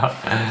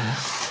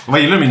 Vad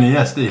gillar du min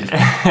nya stil?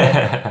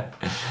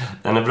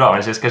 Den är bra, men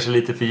det känns kanske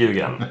lite för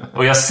ljugen.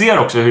 Och jag ser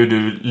också hur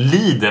du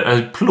lider,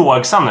 hur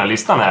plågsam den här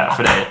listan är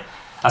för dig.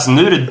 Alltså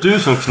nu är det du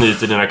som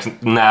knyter dina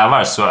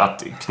nävar så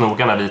att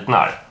knogarna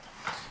vitnar.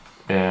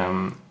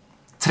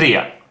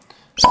 3.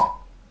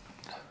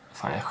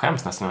 Fan, jag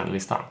skäms nästan över den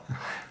listan.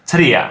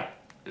 3.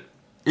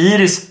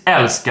 Iris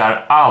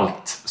älskar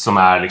allt som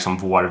är liksom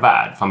vår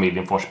värld,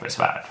 familjen Forsbergs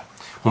värld.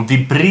 Hon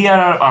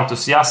vibrerar av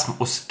entusiasm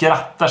och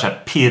skrattar så här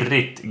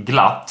pirrigt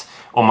glatt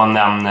om man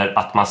nämner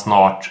att man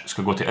snart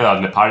ska gå till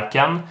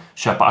Ödleparken,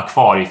 köpa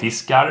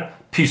akvariefiskar,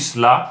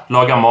 pyssla,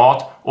 laga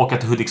mat, åka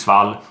till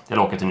Hudiksvall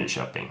eller åka till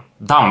Nyköping,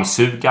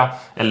 dammsuga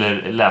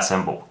eller läsa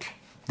en bok.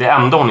 Det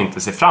enda hon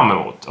inte ser fram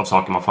emot av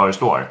saker man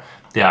föreslår,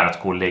 det är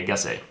att gå och lägga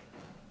sig.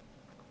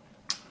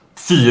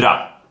 4.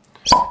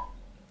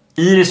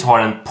 Iris har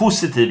en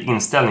positiv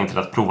inställning till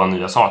att prova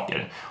nya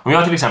saker. Om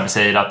jag till exempel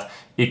säger att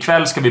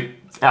ikväll ska vi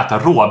äta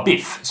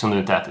råbiff som du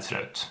inte ätit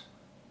förut,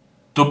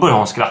 då börjar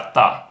hon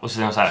skratta och så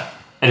säger hon så här: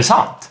 är det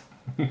sant?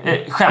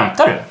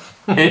 Skämtar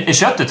du? Är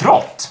köttet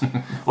rått?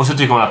 Och så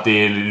tycker hon att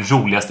det är det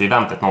roligaste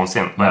eventet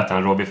någonsin att äta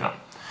en råbiffen.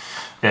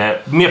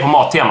 Mer på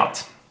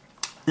mattemat.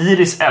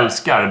 Iris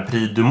älskar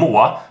Brie du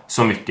Meaux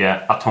så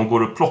mycket att hon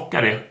går och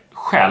plockar det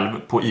själv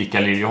på Ica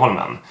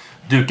Liljeholmen.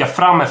 Dukar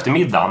fram efter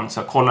middagen,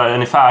 så kollar är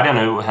ni färdiga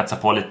nu och hetsar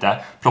på lite.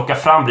 Plockar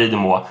fram Brie du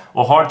Meaux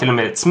och har till och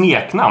med ett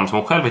smeknamn som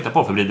hon själv hittar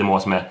på för Brie du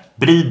Meaux som är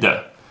Bride.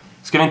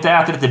 Ska vi inte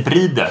äta lite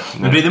Bride?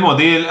 Men Brie du Meaux,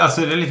 det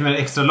är lite mer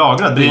extra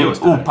lagrad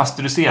brieost.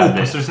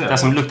 Opastöriserad. Den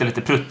som luktar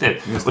lite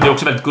pruttigt. Och det är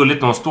också väldigt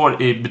gulligt när hon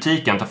står i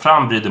butiken, tar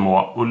fram Brie du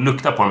Meaux och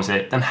luktar på den och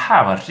säger: den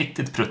här var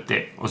riktigt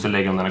pruttig. Och så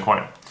lägger hon den i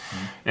korgen.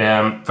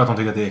 För att hon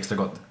tycker att det är extra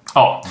gott.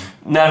 Ja,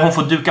 när hon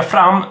får duka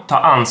fram, ta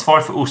ansvar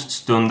för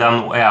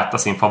oststunden och äta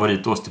sin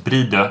favoritost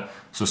Bride,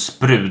 så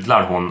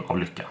sprudlar hon av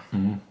lycka.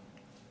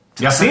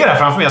 Jag ser det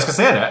framför mig, jag ska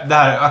säga det. Det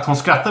här att hon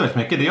skrattar väldigt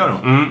mycket, det gör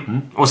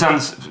hon. Och sen,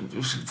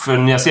 för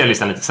när jag ser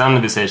listan lite, sen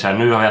när vi säger så här: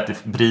 nu har jag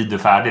ätit Bride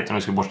färdigt och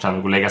nu ska vi borsta och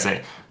gå och lägga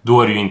sig,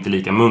 då är det ju inte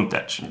lika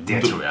muntert.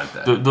 Det tror jag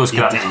inte.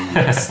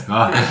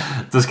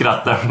 Då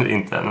skrattar hon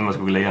inte när man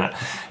ska gå och lägga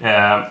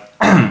den.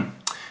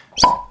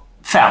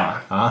 5.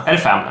 Är det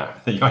 5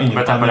 nu? Jag har ingen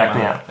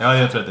räkningen. Ja,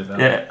 jag tror att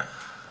det är 5.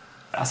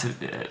 Alltså,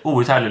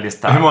 outhärdlig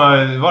lista. Hur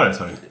många var det,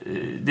 sorry?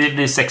 Det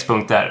blir 6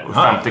 punkter och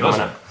 50 kommer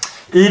nu.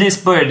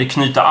 Iris började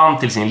knyta an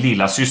till sin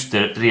lilla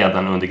syster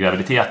redan under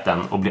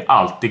graviditeten och blir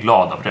alltid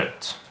glad av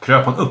Rut.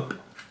 Kröp hon upp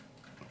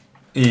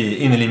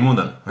in i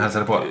livmodern och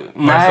hälsade på?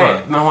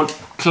 Nej, men hon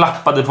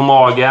klappade på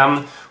magen.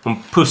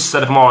 Hon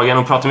pussade på magen.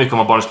 Hon pratade mycket om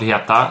vad barnet skulle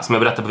heta. Som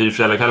jag berättade på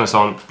föräldrakvällen så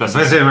hon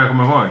plötsligt... Får jag se om jag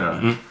kommer ihåg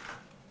det?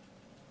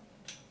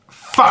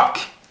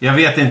 Fuck! Jag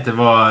vet inte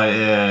vad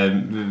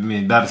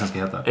min bebisen ska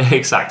heta.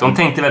 Exakt, hon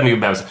tänkte väldigt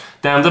mycket på bebisen.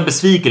 Den enda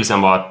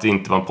besvikelsen var att det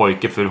inte var en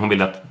pojke, för hon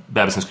ville att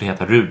bebisen skulle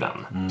heta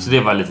Ruben. Så det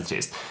var lite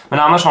trist. Men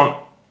annars har hon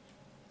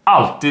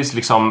alltid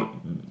liksom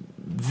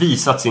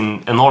visat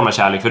sin enorma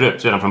kärlek för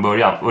Rut redan från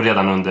början. Och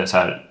redan under så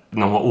här,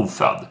 när hon var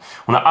ofödd.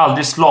 Hon har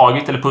aldrig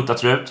slagit eller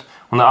puttat Rut.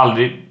 Hon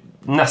har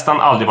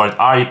nästan aldrig varit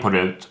arg på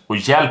Rut och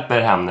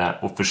hjälper henne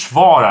och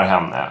försvarar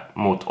henne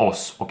mot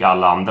oss och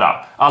alla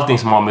andra. Allting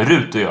som har med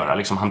Rut att göra,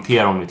 liksom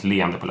hanterar hon med ett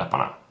leende på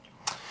läpparna.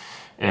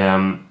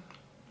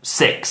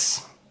 6.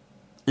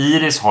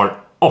 Iris har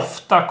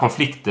ofta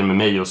konflikter med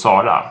mig och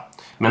Sara,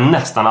 men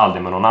nästan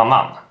aldrig med någon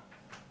annan.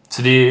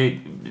 Så det är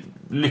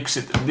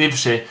lyxigt. Det är för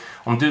sig,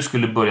 om du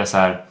skulle börja så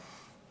här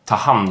ta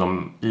hand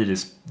om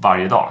Iris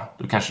varje dag,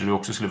 då kanske du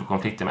också skulle få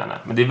konflikter med henne.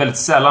 Men det är väldigt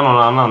sällan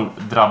någon annan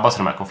drabbas av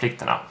de här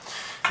konflikterna.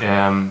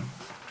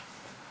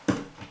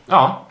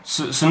 Ja,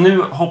 så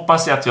nu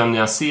hoppas jag att jag har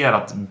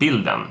nyanserat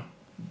bilden.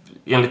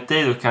 Enligt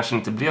dig då kanske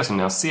inte blev så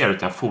nyanserad,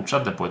 utan jag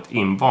fortsatte på ett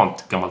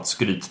invant gammalt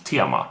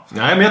skryttema.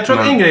 Nej, men jag tror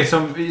att en grej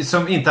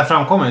som inte har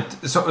framkommit,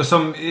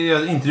 som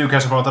inte du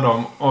kanske pratade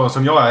om, och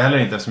som jag heller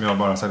inte, eftersom jag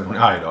bara sagt att hon är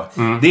arg då,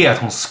 det är att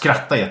hon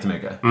skrattar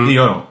jättemycket. Det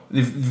gör hon. Det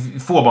är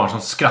få barn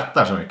som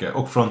skrattar så mycket,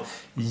 och från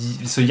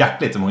så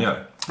hjärtligt som hon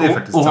gör.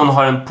 Och hon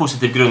har en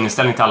positiv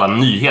grundinställning till alla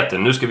nyheter.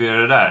 Nu ska vi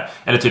göra det där.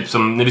 Eller typ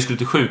som när vi skulle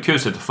till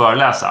sjukhuset och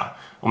föreläsa.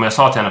 Om jag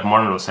sa till henne på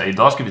morgonen då, så här,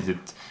 idag ska vi till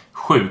ett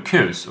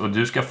sjukhus och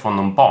du ska få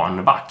någon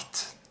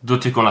barnvakt. Då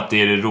tycker hon att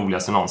det är det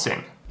roligaste någonsin.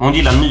 Hon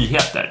gillar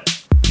nyheter.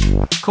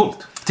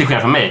 Coolt. Till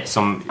skillnad från mig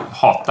som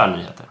hatar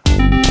nyheter.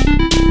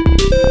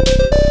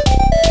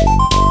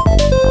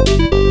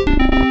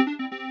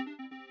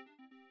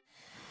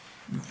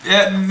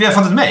 Vi har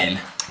fått ett mejl.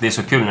 Det är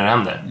så kul när det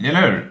händer.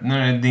 Eller hur?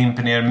 När det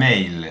dimper ner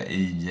mejl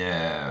i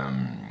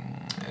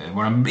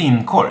vår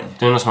inkorg.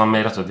 Det är någon som har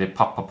mejlat att det är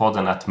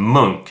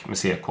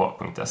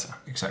pappapodden@munk.ck.se.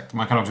 Exakt.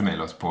 Man kan också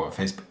mejla oss på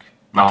Facebook.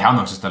 Man kan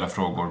också ställa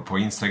frågor på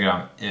Instagram.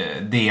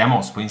 DM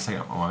oss på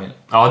Instagram om man vill.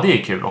 Ja, det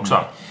är kul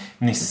också.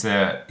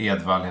 Nisse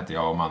Edvall heter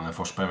jag och Manne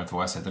Forsberg med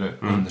 2S heter du.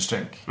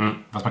 Understreck.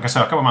 Fast man kan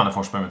söka på Manne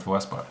Forsberg med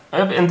 2S bara.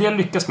 En del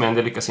lyckas med, en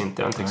del lyckas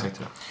inte. Jag vet inte exakt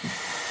det.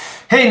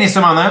 Hej Nisse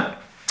och Manne.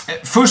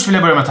 Först vill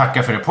jag börja med att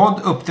tacka för er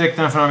podd.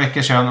 Upptäckte den för några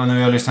veckor sedan och nu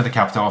har jag lyssnat i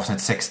kapp till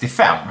avsnitt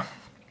 65.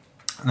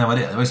 När var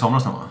det? Det var i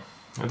somras någon, va?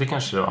 Ja, det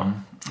kanske det var.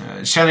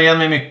 Känner igen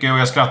mig mycket och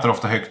jag skrattar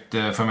ofta högt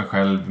för mig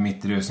själv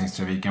mitt i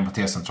rusningstrafiken på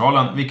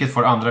T-centralen, vilket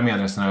får andra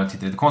medresenärer att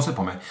titta lite konstigt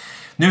på mig.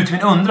 Nu till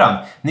min undran.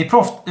 Ni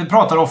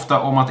pratar ofta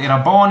om att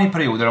era barn i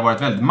perioder har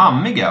varit väldigt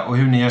mammiga och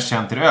hur ni har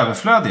känt er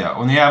överflödiga.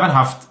 Och ni har även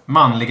haft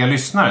manliga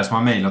lyssnare som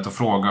har mejlat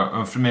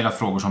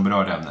frågor som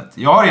berör ämnet.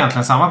 Jag har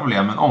egentligen samma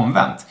problem, men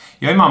omvänt.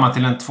 Jag är mamma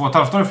till en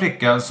 2,5-årig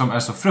flicka som är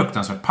så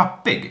fruktansvärt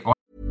pappig.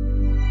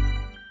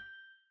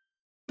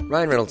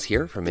 Ryan Reynolds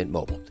here from Mint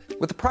Mobile.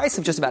 With the price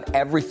of just about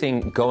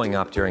everything going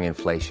up during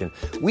inflation,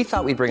 we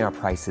thought we'd bring our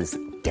prices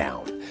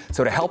down.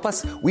 So to help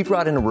us, we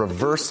brought in a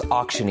reverse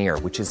auctioneer,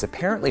 which is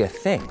apparently a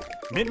thing.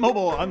 Mint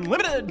Mobile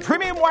Unlimited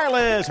Premium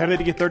Wireless. How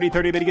to get 30,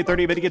 30, bit to get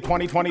 30, bit to get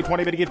 20, 20,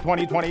 20, bit to get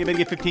 20, 20, bit to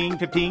get 15,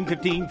 15,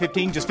 15,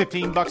 15, just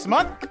 $15 a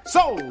month?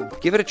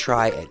 Sold! Give it a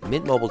try at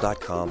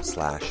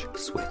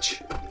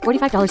mintmobile.com/switch.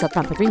 $45 up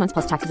front for 3 months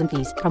plus taxes and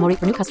fees. Promo rate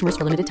for new customers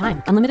for limited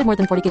time. Unlimited more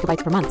than 40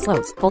 gigabytes per month.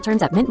 Slows full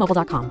terms at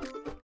mintmobile.com.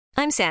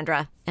 I'm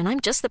Sandra, and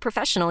I'm just the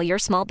professional your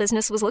small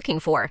business was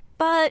looking for.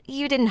 But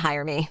you didn't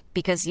hire me,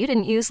 because you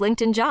didn't use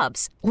LinkedIn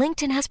Jobs.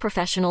 LinkedIn has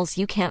professionals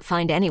you can't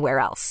find anywhere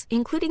else,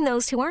 including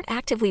those who aren't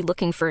actively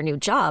looking for a new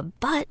job,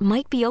 but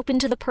might be open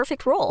to the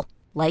perfect role,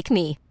 like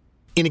me.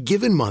 In a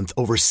given month,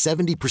 over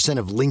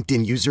 70% of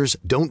LinkedIn users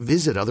don't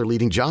visit other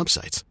leading job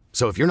sites.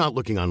 So if you're not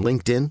looking on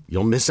LinkedIn,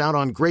 you'll miss out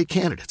on great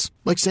candidates,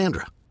 like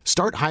Sandra.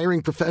 Start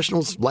hiring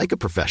professionals like a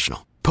professional.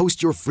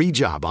 Post your free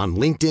job on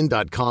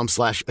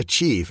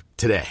linkedin.com/achieve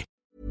today.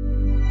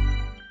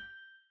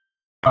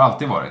 Har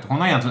alltid varit.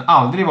 Hon har egentligen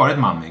aldrig varit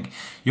mammig.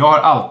 Jag har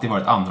alltid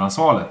varit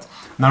andrahandsvalet.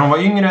 När hon var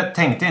yngre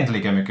tänkte jag inte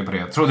lika mycket på det.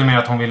 Jag trodde mer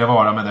att hon ville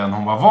vara med den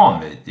hon var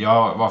van vid.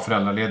 Jag var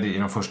föräldraledig i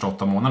de första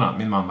 8 månaderna.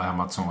 Min man var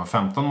hemma som var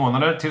 15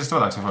 månader tills det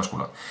var dags för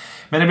förskolan.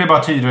 Men det blir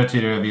bara tydligare och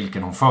tydligare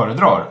vilken hon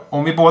föredrar.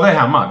 Om vi båda är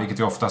hemma, vilket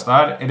vi oftast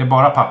är det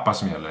bara pappa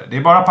som gäller. Det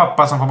är bara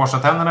pappa som får borsta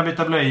tänderna,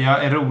 byta blöja,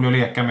 är rolig att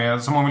leka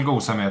med, som hon vill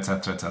gosa med, etc.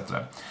 etc.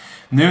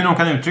 Nu när hon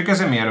kan uttrycka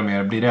sig mer och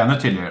mer blir det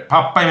ännu tydligare.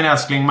 Pappa är min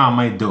älskling,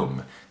 mamma är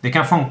dum. Det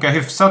kan funka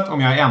hyfsat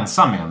om jag är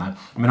ensam med henne,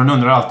 men hon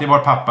undrar alltid var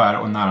pappa är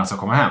och när han ska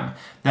komma hem.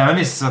 Det även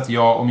visar sig att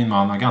jag och min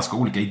man har ganska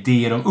olika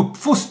idéer om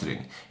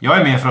uppfostring. Jag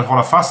är med för att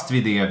hålla fast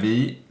vid det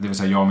vi, det vill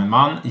säga jag och min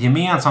man,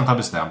 gemensamt har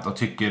bestämt och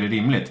tycker är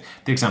rimligt.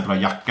 Till exempel ha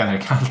jacka när det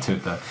är kallt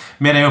ute.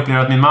 Medan jag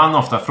upplever att min man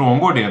ofta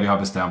frångår det vi har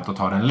bestämt och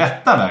tar den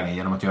lätta vägen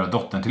genom att göra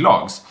dottern till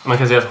lags. Man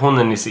kan säga att hon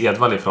är Nisse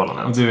Edvall i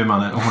förhållandet. Och du är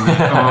mannen,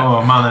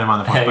 och mannen är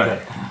mannen Forsberg.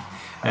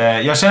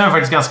 Jag känner mig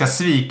faktiskt ganska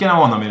sviken av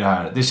honom i det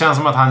här. Det känns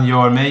som att han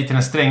gör mig till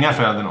den stränga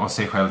föräldern och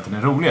sig själv till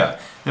den roliga.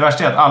 Det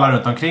värsta är att alla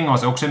runt omkring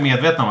oss är också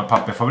medvetna om att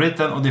pappa är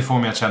favoriten, och det får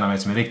mig att känna mig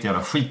som en riktig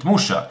jävla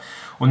skitmorsa.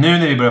 Och nu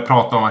när vi börjar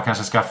prata om att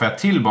kanske skaffa ett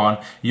till barn,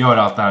 gör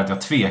allt det här att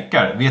jag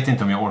tvekar. Vet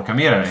inte om jag orkar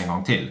med det en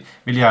gång till.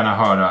 Vill gärna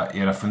höra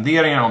era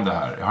funderingar om det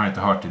här. Jag har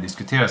inte hört det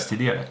diskuteras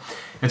tidigare.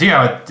 Jag tycker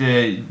att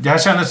det här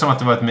kändes som att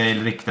det var ett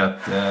mejl riktat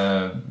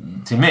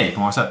till mig på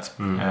många sätt.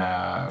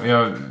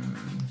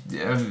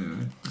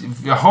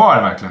 Jag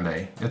hör verkligen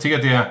dig. Jag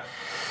tycker att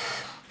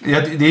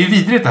det är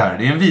vidrigt det här.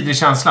 Det är en vidrig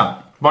känsla.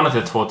 Barnet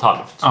är 2,5.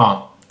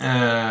 Ja,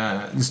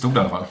 det stod det i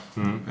alla fall.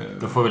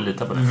 Då får vi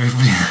lita på det.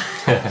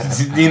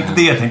 Det är inte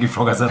det jag tänker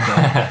ifrågasätta.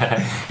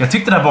 Jag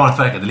tyckte det här barnet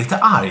verkade lite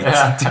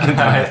argt. Tycker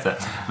inte det.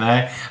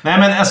 Nej,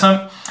 men alltså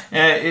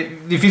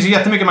det finns ju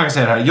jättemycket man kan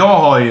säga här. Jag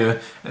har ju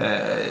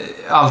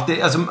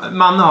alltid, alltså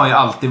Manne har ju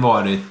alltid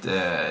varit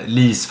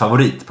Lis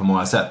favorit på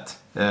många sätt.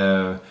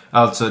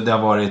 Alltså det har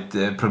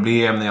varit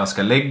problem när jag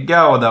ska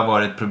lägga, och det har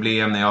varit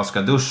problem när jag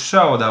ska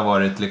duscha, och det har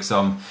varit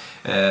liksom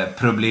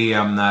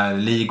problem när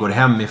Li går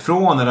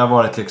hemifrån, och det har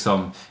varit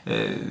liksom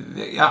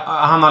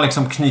han har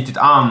liksom knutit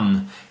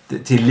an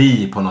till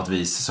Li på något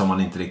vis som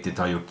han inte riktigt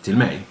har gjort till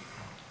mig.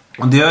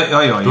 Och det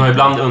du har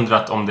ibland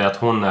undrat om det är att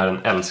hon är en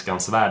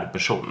älskansvärd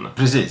person.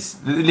 Precis,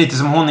 lite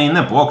som hon är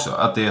inne på också.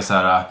 Att det är så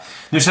här,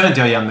 nu känner inte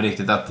jag igen mig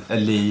riktigt att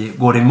Li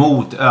går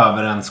emot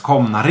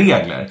överenskomna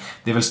regler.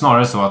 Det är väl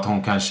snarare så att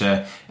hon kanske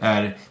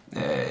är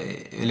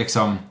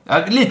liksom,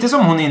 lite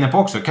som hon är inne på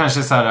också,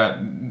 kanske så här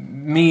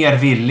mer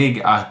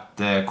villig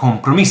att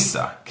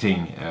kompromissa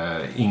kring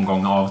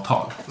ingångna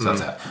avtal så att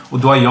säga. Och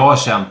då har jag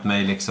känt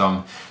mig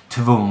liksom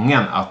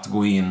tvungen att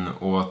gå in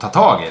och ta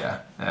tag i det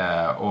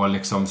och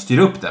liksom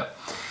styra upp det.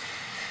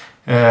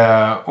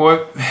 Och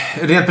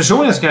rent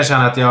personligen så kan jag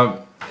känna att jag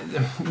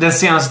den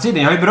senaste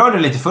tiden, jag har ju berört det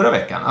lite förra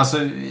veckan, alltså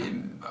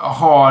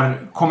har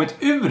kommit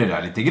ur det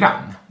där lite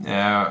grann.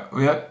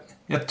 Och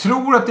jag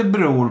tror att det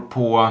beror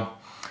på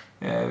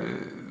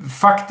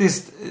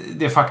faktiskt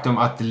det faktum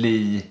att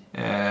Li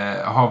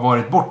har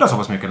varit borta så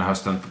pass mycket den här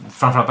hösten,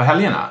 framförallt på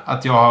helgerna,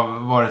 att jag har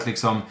varit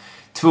liksom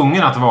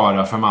tvungen att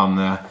vara för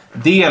Manne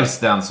dels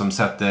den som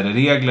sätter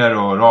regler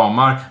och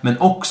ramar, men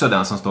också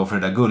den som står för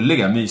det där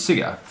gulliga,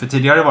 mysiga. För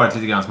tidigare har det varit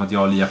lite grann som att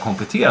jag och Li har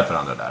kompletterat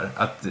varandra där.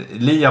 Att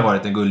Li har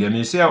varit den gulliga,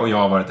 mysiga, och jag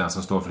har varit den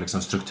som står för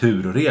liksom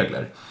struktur och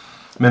regler.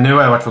 Men nu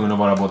har jag varit tvungen att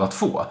vara båda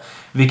två.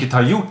 Vilket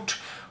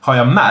har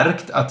jag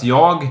märkt att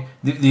jag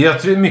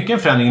tror mycket en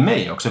förändring i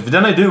mig också. För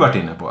den har ju du varit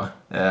inne på.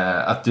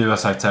 Att du har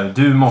sagt så här: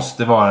 du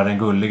måste vara den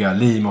gulliga,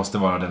 Li måste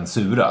vara den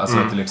sura. Alltså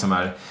att det liksom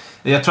är...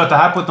 Jag tror att det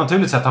här på ett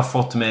naturligt sätt har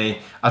fått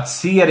mig att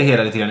se det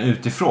hela lite grann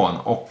utifrån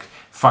och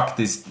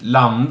faktiskt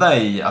landa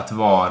i att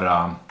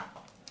vara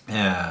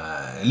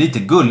lite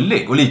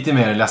gullig och lite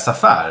mer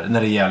laissez-faire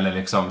när det gäller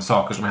liksom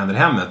saker som händer i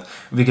hemmet.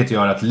 Vilket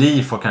gör att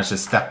Li får kanske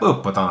steppa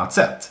upp på ett annat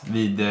sätt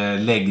vid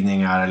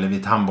läggningar eller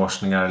vid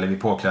tandborstningar eller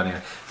vid påklädningar,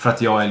 för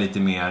att jag är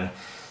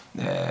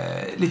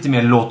lite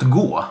mer låt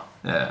gå.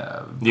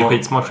 Det är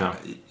skitsmart, tror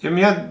jag.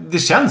 Men det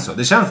känns så.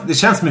 Det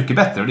känns mycket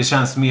bättre och det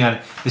känns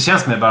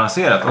mer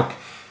balanserat. Och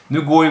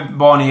nu går ju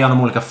barn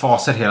igenom olika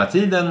faser hela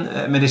tiden,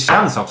 men det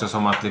känns också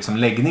som att liksom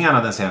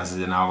läggningarna den senaste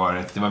tiden har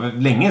varit, det var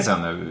länge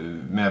sedan nu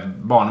med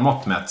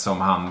barnmått mätt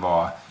som han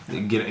var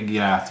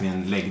grät vid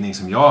en läggning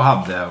som jag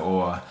hade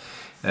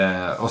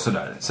och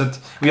sådär. Så att,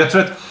 och jag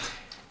tror att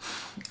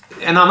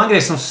en annan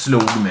grej som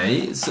slog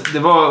mig, det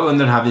var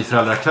under den här Vi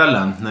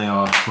föräldrakvällen när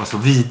jag var så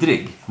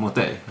vidrig mot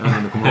dig. Jag vet inte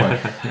om du kommer ihåg.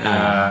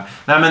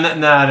 Nej, men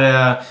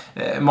när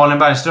Malin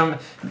Bergström,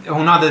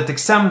 hon hade ett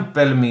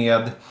exempel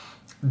med,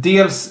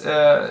 dels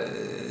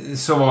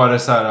så var det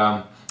så här,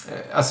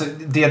 alltså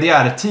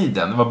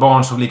DDR-tiden, det var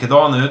barn som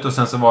likadana ut, och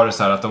sen så var det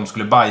så här att de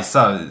skulle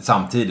bajsa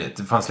samtidigt.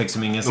 Det fanns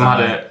liksom ingen De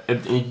hade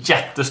en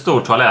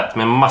jättestor toalett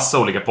med massa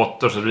olika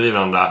pottor så bredvid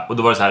varandra, och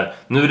då var det så här: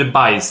 nu är det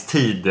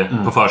bajstid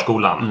på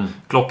förskolan.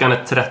 Klockan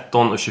är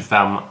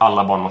 13:25,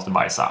 alla barn måste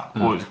bajsa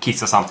och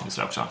kissa samtidigt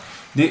så också.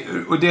 Det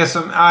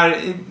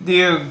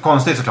är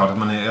konstigt såklart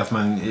att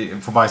man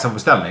får bajsa på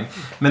beställning.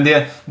 Men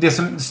det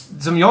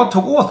som jag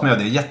tog åt mig av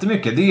det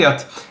jättemycket, det är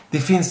att det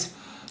finns,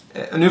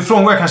 nu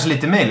frångår jag kanske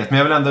lite mejlet, men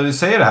jag vill ändå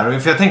säga det här,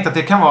 för jag tänkte att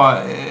det kan vara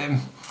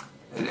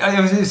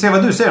jag vill se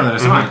vad du säger om det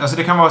resonemang. Alltså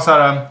det kan vara så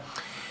här,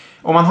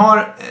 om man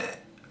har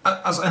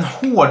alltså en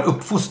hård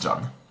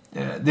uppfostran,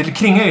 det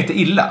klingar ju lite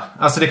illa.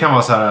 Alltså det kan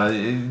vara så här,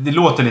 det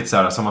låter lite så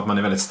här som att man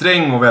är väldigt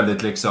sträng och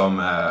väldigt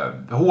liksom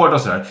hård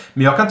och sådär.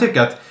 Men jag kan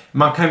tycka att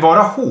man kan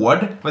vara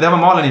hård, och det var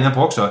Malin inne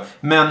på också,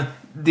 men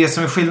det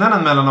som är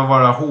skillnaden mellan att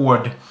vara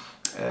hård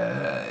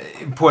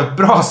på ett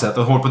bra sätt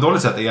och hårt på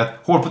dåligt sätt är att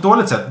hårt på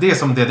dåligt sätt, det är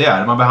som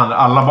DDR. Man behandlar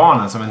alla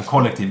barnen som en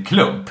kollektiv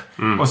klump.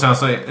 Och sen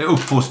så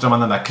uppfostrar man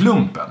den där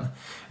klumpen.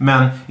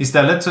 Men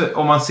istället så,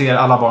 om man ser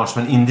alla barn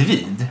som en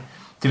individ.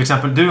 Till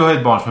exempel, du har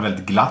ett barn som är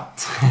väldigt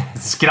glatt.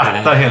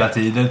 Skrattar hela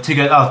tiden.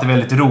 Tycker att allt är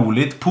väldigt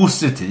roligt.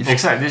 Positivt.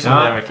 Exakt, det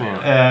känner jag verkligen.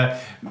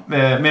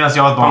 Medan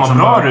jag har ett barn som...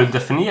 bra du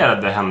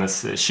definierade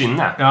hennes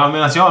kynne. Ja,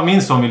 medan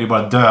min son vill ju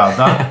bara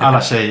döda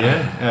alla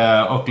tjejer.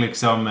 Och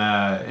liksom...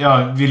 jag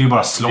vill ju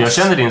bara slåss. Jag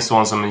känner din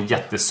son som en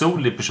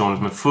jättesolig person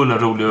som är full av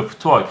roliga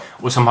upptåg.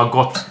 Och som har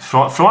gått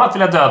från att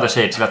vilja döda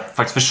tjejer till att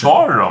faktiskt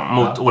försvara dem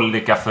mot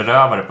olika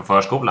förövare på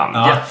förskolan.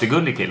 Ja.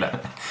 Jättegullig kille.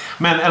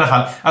 Men i alla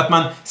fall, att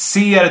man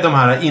ser de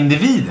här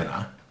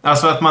individerna.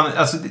 Alltså att man...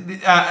 Alltså,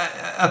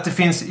 att det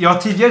finns... Jag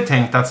har tidigare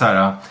tänkt att så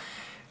här...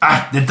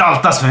 det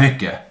daltas för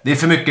mycket. Det är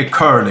för mycket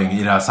curling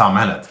i det här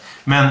samhället.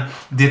 Men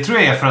det tror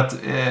jag är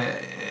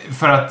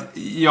för att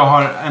jag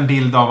har en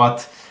bild av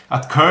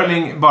att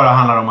curling bara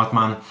handlar om att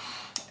man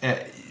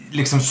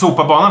liksom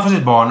sopar banan för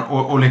sitt barn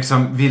och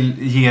liksom vill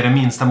ge det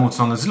minsta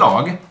motståndets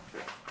lag.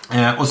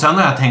 Och sen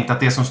har jag tänkt att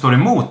det som står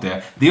emot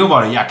det är att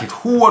vara jäkligt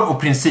hård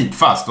och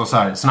principfast. Och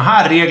såna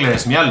här regler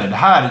som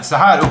gäller. Så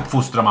här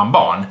uppfostrar man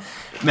barn.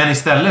 Men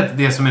istället,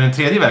 det som är den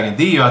tredje vägen,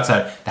 det är ju att så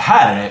här, det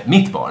här är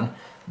mitt barn.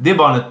 Det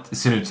barnet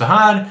ser ut så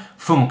här,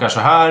 funkar så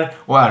här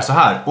och är så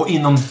här. Och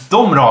inom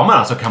de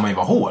ramarna så kan man ju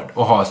vara hård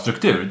och ha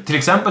struktur. Till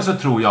exempel så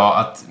tror jag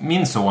att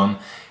min son,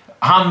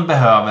 han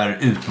behöver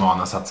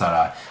utmanas att så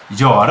här,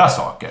 göra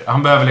saker.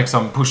 Han behöver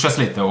liksom pushas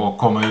lite och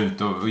komma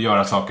ut och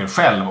göra saker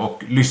själv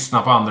och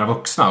lyssna på andra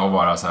vuxna och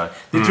vara så här.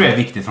 Det tror jag är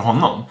viktigt för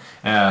honom.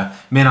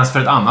 Medan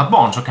för ett annat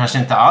barn så kanske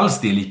inte alls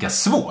det är lika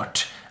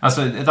svårt.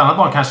 Alltså ett annat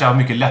barn kanske har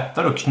mycket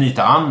lättare att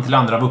knyta an till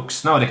andra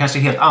vuxna och det kanske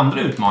är helt andra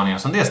utmaningar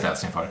som det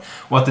ställs inför.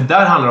 Och att det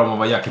där handlar om att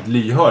vara jäkligt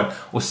lyhörd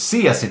och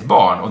se sitt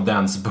barn och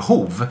dens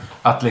behov.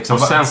 Att liksom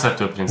och sen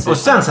sätta upp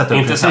principer.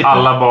 Inte så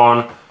alla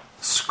barn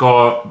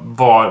ska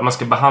vara, man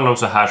ska behandla dem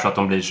så här så att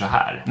de blir så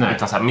här. Nej.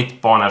 Utan så här,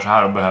 mitt barn är så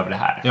här och behöver det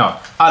här. Ja,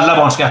 alla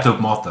barn ska äta upp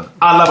maten.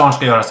 Alla barn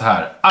ska göra så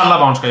här. Alla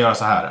barn ska göra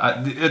så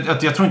här.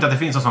 Jag tror inte att det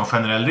finns en sån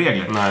generell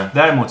regel. Nej.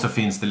 Däremot så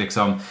finns det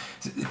liksom...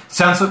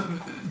 Sen så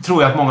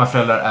tror jag att många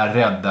föräldrar är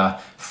rädda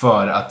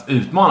för att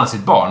utmana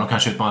sitt barn och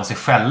kanske utmana sig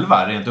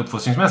själva rent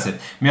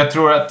uppfostringsmässigt. Men jag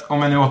tror att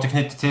om jag nu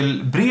återknyter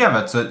till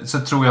brevet så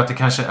tror jag att det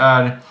kanske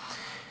är...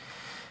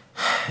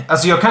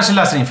 Alltså jag kanske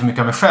läser in för mycket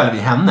av mig själv i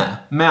henne.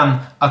 Men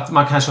att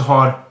man kanske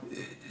har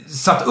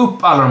satt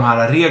upp alla de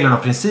här reglerna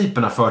och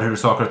principerna för hur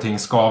saker och ting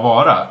ska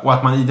vara. Och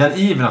att man i den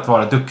ivern att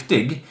vara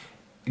duktig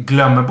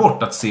glömmer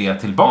bort att se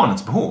till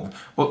barnets behov.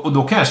 Och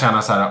då kan jag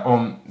känna så här,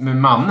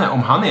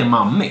 om han är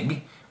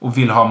mammig och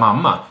vill ha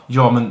mamma,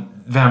 ja men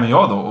vem är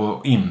jag då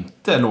och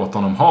inte låta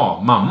honom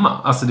ha mamma?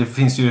 Alltså det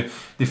finns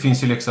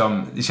ju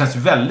liksom, det känns ju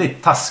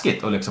väldigt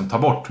taskigt att liksom ta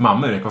bort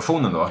mamma ur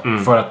ekvationen då,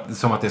 för att,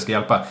 som att det ska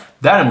hjälpa.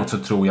 Däremot så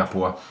tror jag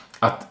på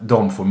att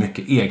de får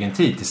mycket egen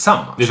tid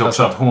tillsammans.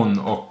 Alltså att hon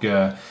och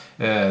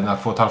den här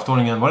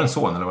 2,5-åringen, var det en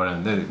son eller var det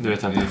en? Du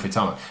vet inte. Det är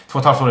skitsamma.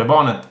 2,5-åriga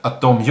barnet,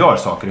 att de gör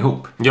saker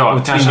ihop. Ja,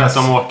 och kanske att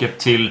de åker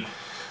till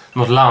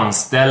något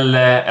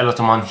landställe eller att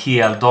de har en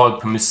hel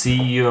dag på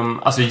museum.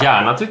 Alltså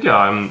gärna tycker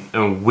jag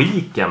en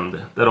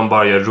weekend där de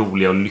bara gör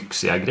roliga och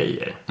lyxiga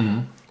grejer.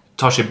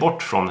 Tar sig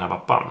bort från den här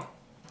pappan.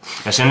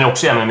 Jag känner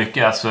också igen mig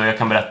mycket. Alltså jag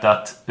kan berätta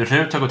att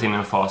Rut har gått in i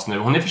en fas nu.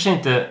 Hon är för sig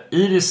inte...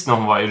 Iris, när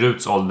hon var i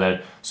Ruts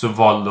ålder så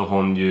valde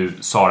hon ju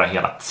Sara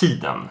hela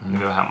tiden när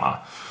vi var hemma.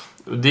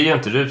 Det är ju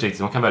inte Rut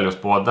riktigt, hon kan välja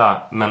oss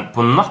båda. Men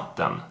på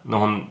natten, när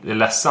hon är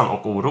ledsen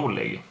och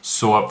orolig,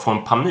 så får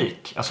hon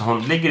panik. Alltså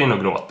hon ligger in och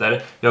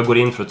gråter. Jag går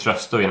in för att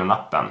trösta och ge henne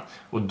nappen.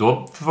 Och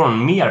då får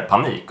hon mer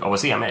panik av att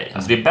se mig.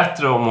 Alltså det är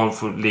bättre om hon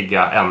får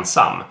ligga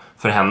ensam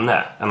för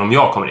henne än om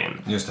jag kommer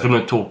in. För hon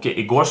är tokig.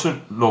 Igår så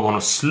låg hon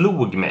och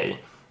slog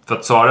mig. För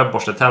att Sara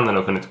borstade tänderna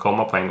och kunde inte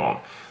komma på en gång.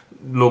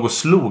 Låg och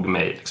slog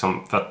mig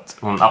liksom, för att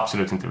hon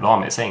absolut inte ville ha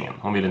mig i sängen.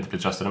 Hon ville inte bli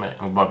tröstad av mig.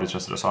 Hon ville bara bli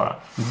tröstad av Sara.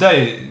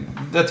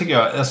 Det tycker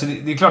jag, alltså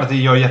det är klart att det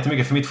gör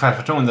jättemycket för mitt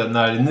självförtroende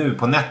när nu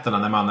på nätterna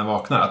när mannen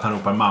vaknar att han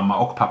ropar mamma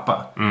och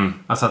pappa.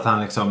 Alltså att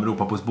han liksom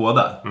ropar på oss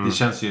båda. Det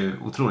känns ju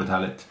otroligt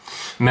härligt.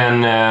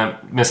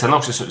 Men sen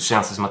också så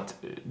känns det som att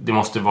det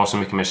måste vara så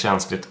mycket mer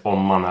känsligt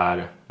om man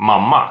är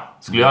mamma.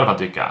 Skulle jag i alla fall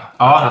tycka.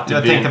 Ja, att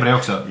jag tänkte på det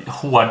också.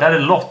 Hårdare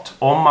lott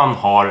om man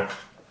har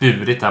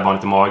burit det här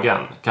barnet i magen.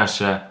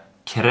 Kanske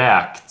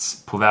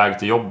kräkts på väg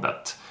till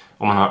jobbet.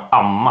 Om man har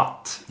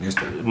ammat.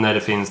 När det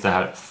finns det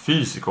här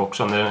fysiska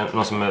också. När det är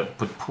någon som är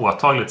på ett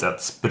påtagligt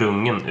sätt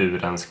sprungen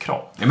ur ens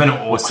kropp. Ja, men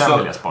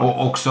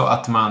och också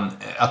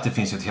att det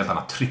finns ju ett helt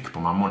annat tryck på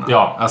mammorna.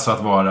 Ja. Alltså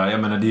att vara, jag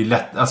menar det är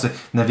lätt, alltså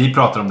när vi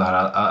pratar om det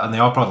här, när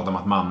jag har pratat om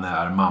att man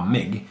är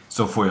mammig,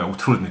 så får jag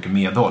otroligt mycket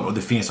medhåll. Och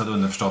det finns något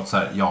underförstått så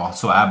här, ja,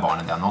 så är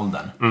barnen den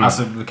åldern.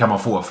 Alltså kan man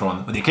få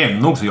från, och det kan ju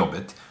nog så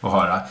jobbigt att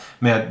höra.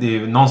 Men det är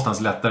ju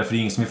någonstans lättare, för det är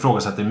ingen som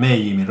ifrågasätter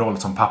mig i min roll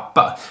som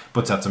pappa. På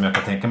ett sätt som jag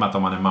kan tänka mig att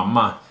om man är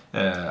mamma,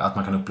 att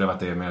man kan uppleva att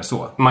det är mer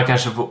så. Man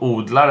kanske får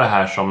odla det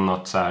här som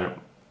något så här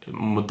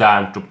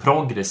modernt och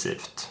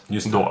progressivt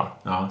Just det. då.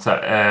 Ja. Så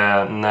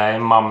här, nej,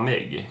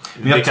 mammig.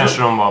 Det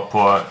kanske de var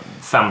på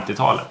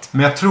 50-talet.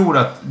 Men jag tror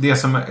att det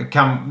som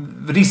kan...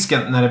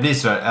 Risken när det blir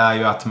så här är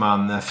ju att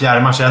man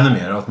fjärmar sig ännu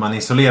mer och att man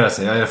isolerar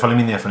sig. I alla fall i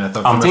min erfarenhet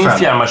av antingen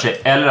fjärmar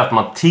sig eller att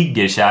man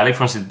tigger kärlek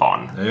från sitt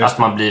barn. Att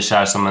man blir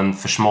kär som en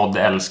försmådd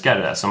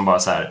älskare som bara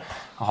så här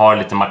har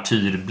lite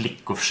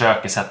martyrblick och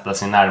försöker sätta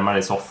sig närmare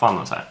i soffan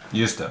och så här.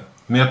 Just det.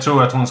 Men jag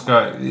tror att hon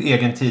ska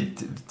egen tid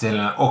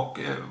till och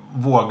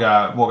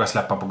våga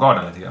släppa på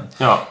garden lite grann.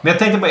 Ja. Men jag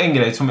tänkte på en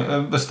grej som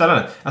jag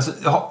ställer. Alltså,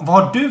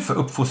 vad har du för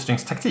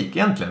uppfostringstaktik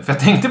egentligen? För jag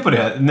tänkte på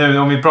det nu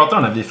om vi pratar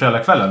om det vid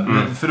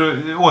föräldrakvällen. För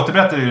du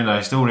återberättade ju den där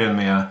historien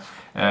med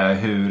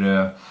hur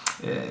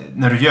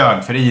när du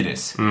ljög för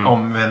Iris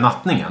om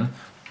nattningen.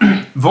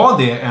 Var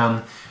det en...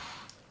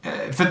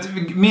 För att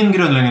min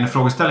grundläggande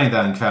frågeställning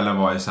den kvällen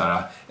var ju så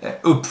här: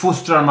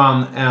 uppfostrar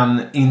man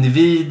en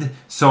individ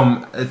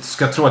som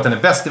ska tro att den är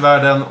bäst i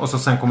världen och så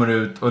sen kommer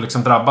ut och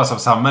liksom drabbas av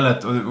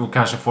samhället och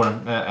kanske får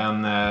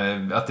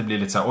att det blir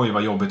lite så här: oj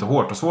vad jobbigt och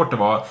hårt och svårt det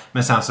var,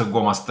 men sen så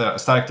går man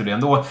starkt ur det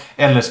ändå,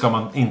 eller ska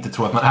man inte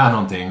tro att man är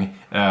någonting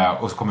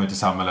och så kommer ut i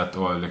samhället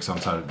och liksom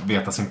så här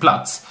veta sin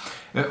plats?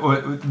 Och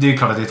det är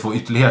klart att det är två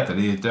ytterligheter,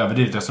 det är ett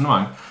överdrivet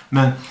resonemang.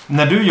 Men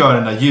när du gör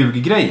den där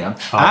ljuggrejen,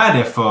 är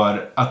det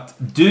för att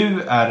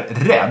du är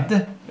rädd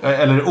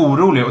eller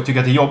orolig och tycker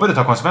att det är jobbigt att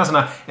ta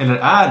konsekvenserna, eller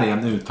är det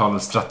en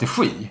uttalad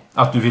strategi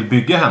att du vill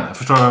bygga henne?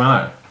 Förstår du vad jag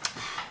menar?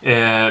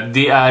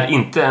 Det är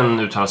inte en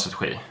uttalad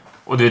strategi.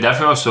 Och det är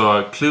därför jag var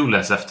så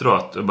clueless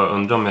efteråt och bara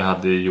undrar om jag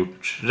hade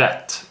gjort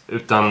rätt.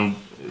 Utan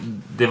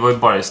det var ju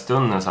bara i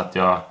stunden så att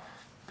jag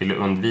ville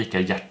undvika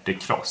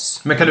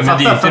hjärtekross. Men kan du det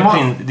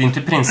är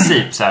inte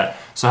princip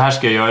så här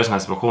ska jag göra i såna här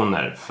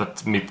situationer för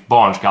att mitt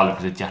barn ska aldrig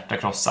få sitt hjärta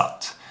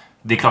krossat.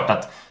 Det är klart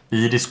att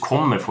Iris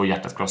kommer få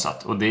hjärtat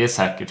krossat och det är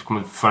säkert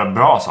kommer föra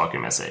bra saker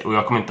med sig och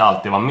jag kommer inte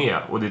alltid vara med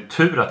och det är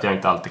tur att jag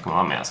inte alltid kommer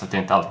vara med så att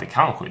jag inte alltid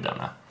kan skydda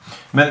henne.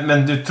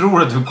 Men du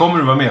tror att du kommer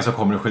att vara med så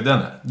kommer du skydda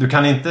henne. Du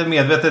kan inte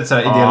medvetet så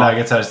här, i det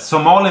läget så här,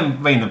 som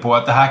Malin var inne på,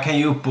 att det här kan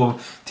ju upphov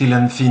till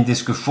en fin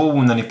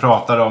diskussion när ni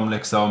pratar om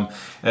liksom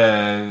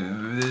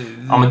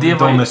men det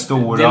är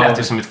stora. Det lät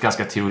ju som ett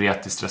ganska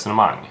teoretiskt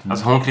resonemang.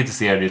 Alltså hon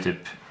kritiserade ju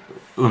typ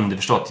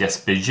underförstått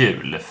Jesper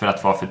Juhl för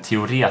att vara för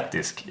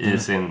teoretisk i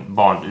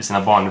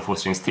sina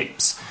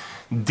barnuppfostringstips.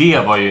 Det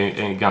var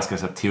ju en ganska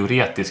så här,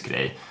 teoretisk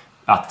grej.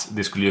 Att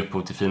det skulle ge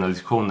upphov till fina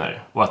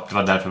diskussioner och att det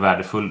var därför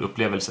värdefull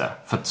upplevelse.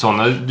 För att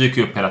sådana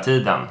dyker upp hela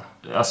tiden.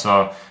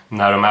 Alltså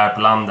när de är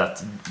på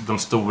landet. De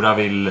stora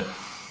vill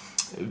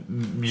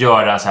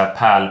göra så här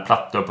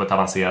pärlplattor på ett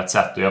avancerat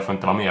sätt och jag får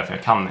inte vara med för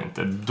jag kan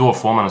inte. Då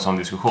får man en sån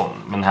diskussion.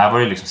 Men här var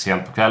det liksom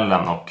sent på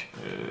kvällen och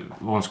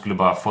hon skulle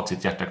bara fått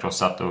sitt hjärta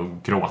krossat och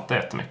gråta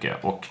jättemycket.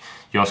 Och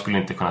jag skulle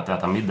inte kunna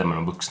äta middag med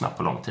de vuxna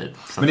på lång tid.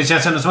 Så. Men det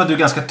känns ändå som att du är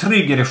ganska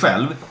trygg i dig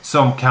själv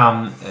som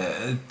kan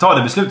ta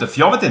det beslutet. För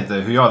jag vet inte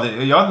hur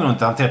jag hade nog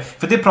inte hanterat.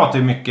 För det pratar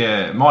ju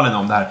mycket Malin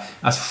om det här.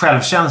 Alltså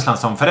självkänslan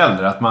som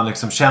förälder. Att man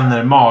liksom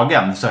känner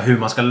magen så här, hur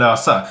man ska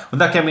lösa. Och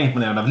där kan jag bli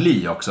imponerad av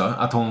Li också.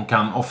 Att hon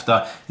kan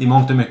ofta i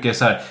mångt och mycket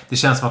så här, det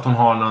känns som att hon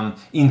har någon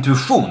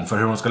intuition för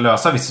hur hon ska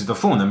lösa vissa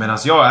situationer. Medan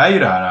jag är ju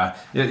det här.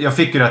 Jag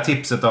fick ju det här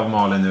tipset av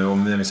Malin nu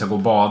om när vi ska gå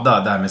och bada.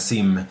 Det här med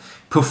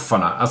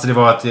simpuffarna. Alltså det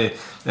var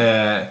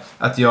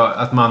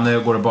att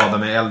man går och badar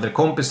med äldre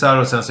kompisar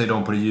och sen så är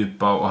de på det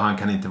djupa och han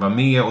kan inte vara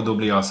med och då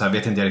blir jag så här,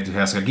 vet inte riktigt hur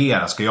jag ska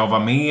agera. Ska jag vara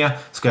med?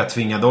 Ska jag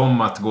tvinga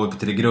dem att gå upp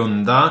till det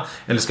grunda?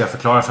 Eller ska jag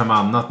förklara för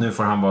Manna att nu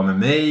får han vara med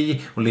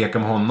mig och leka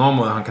med honom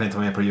och han kan inte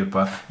vara med på det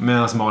djupa?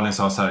 Medan Malin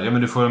sa så här, ja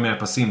men du får vara med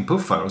på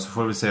simpuffar och så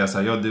får vi säga så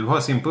här, ja du har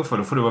simpuffar,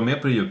 då får du vara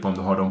med på det djupa om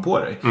du har dem på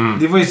dig.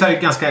 Det var ju så här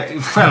ett ganska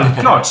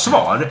självklart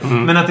svar,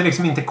 men att det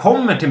liksom inte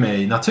kommer till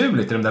mig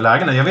naturligt i de där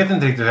lägena. Jag vet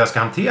inte riktigt hur jag ska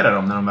hantera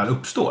dem när de väl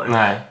uppstår.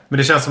 Nej. Men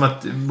det känns som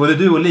att både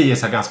du och Li är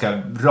så här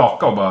ganska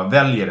raka och bara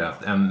väljer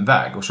en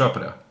väg och kör på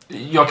det.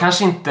 Jag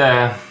kanske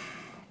inte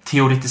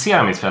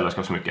teoretiserar mitt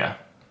föräldraskap så mycket.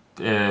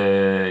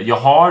 Jag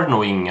har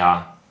nog inga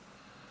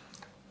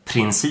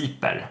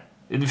principer.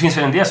 Det finns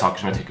väl en del saker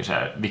som jag tycker så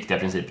här, viktiga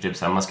principer. Typ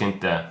så här, man ska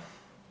inte,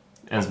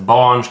 ens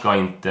barn ska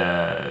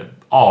inte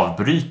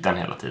avbryta en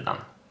hela tiden.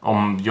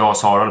 Om jag och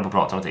Sara håller på att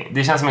prata om någonting.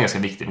 Det känns som en ganska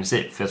viktig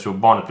princip. För jag tror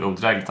barnet blir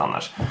odrägligt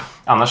annars.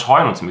 Annars har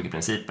jag nog inte så mycket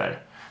principer.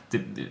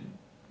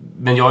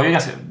 Men jag är ju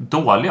ganska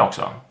dålig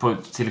också på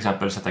till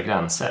exempel att sätta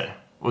gränser.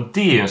 Och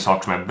det är ju en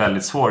sak som är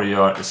väldigt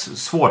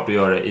svårt att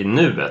göra i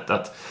nuet.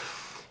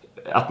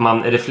 Att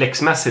man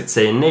reflexmässigt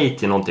säger nej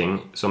till någonting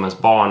som ens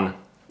barn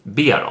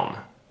ber om.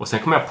 Och sen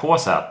kommer jag på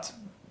så att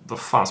vad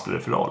fan spelar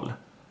det för roll?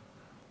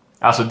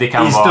 Alltså det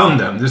kan I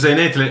stunden, du säger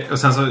nej till det och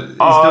sen så i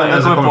stunden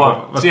jag så kommer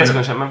på 3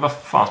 sekunder sedan, men vad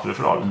fan spelar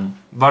det för roll?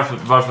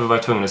 Varför var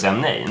jag tvungen att säga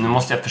nej? Nu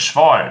måste jag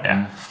försvara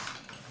det.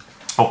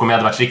 Och om jag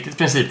hade varit riktigt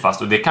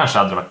principfast, och det kanske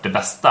hade varit det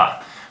bästa,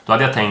 då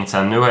hade jag tänkt så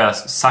här, nu har jag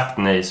sagt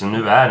nej så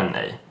nu är det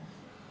nej.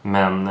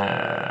 Men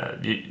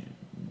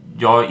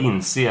jag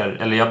inser,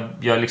 eller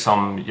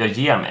jag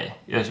ger mig.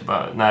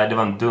 Nej, det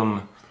var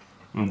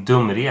en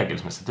dum regel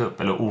som jag satt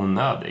upp, eller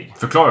onödig.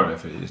 Förklarar det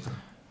för Iris då?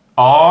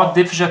 Ja,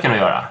 det försöker jag nog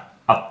göra.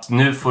 att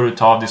nu får du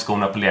ta av dig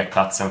skorna på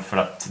lekplatsen för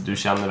att du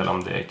känner väl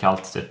om det är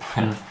kallt typ.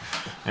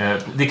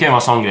 Det kan ju vara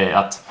en sån grej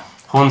att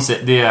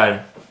det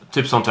är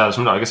typ sånt väder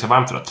som idag, ganska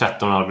varmt idag,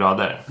 13,5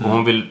 grader. Och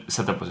hon vill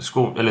sätta på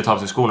sig ta av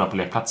sig skorna på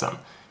lekplatsen.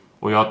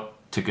 Och jag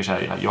tycker så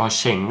här, jag har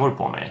kängor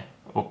på mig.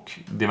 Och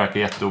det verkar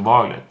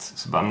jätteobehagligt.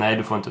 Så bara, nej,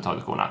 du får inte ta av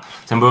dig skorna.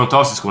 Sen börjar hon ta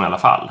av sig skorna i alla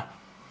fall.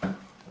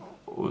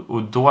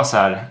 Och då så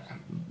här,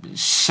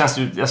 känns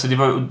det, alltså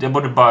jag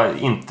borde bara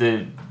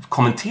inte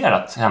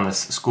kommenterat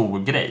hennes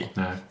skogrej.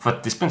 För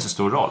att det spelar inte så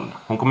stor roll.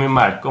 Hon kommer ju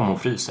märka om hon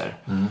fryser.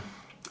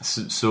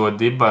 Så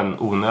det är bara en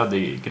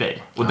onödig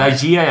grej. Och där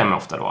ger jag mig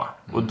ofta då.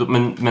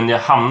 Men jag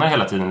hamnar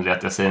hela tiden i det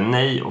att jag säger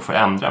nej och får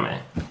ändra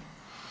mig.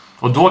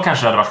 Och då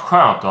kanske det hade varit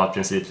skönt att ha ett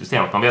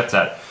principsystem. Att man vet så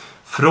här,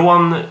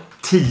 från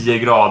 10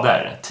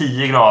 grader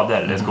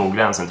är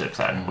skoggränsen typ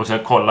så här. Och så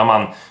kollar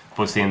man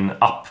på sin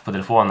app på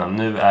telefonen,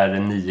 nu är det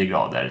 9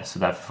 grader, så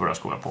därför får jag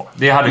skorna på.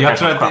 Jag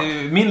tror att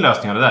min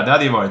lösning av det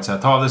hade ju varit så här,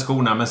 ta av dig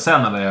skorna, men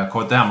sen hade jag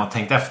kommit hem och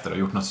tänkt efter och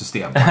gjort något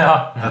system.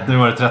 Att nu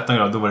var det 13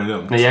 grader, då var det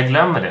lugnt. Nej, jag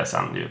glömmer det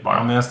sen ju bara.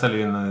 Ja, men jag ställer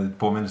ju en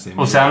påminnelse.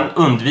 Och sen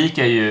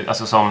undviker jag ju,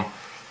 alltså som,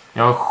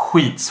 jag har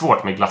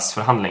skitsvårt med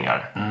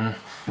glassförhandlingar.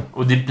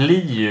 Och det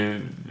blir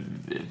ju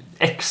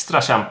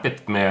extra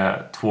kämpigt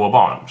med 2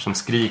 barn som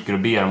skriker och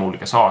ber om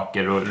olika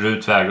saker, och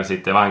Rut vägrar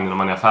sitta i vagnen om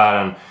man är i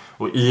affären.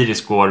 Och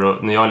Iris går,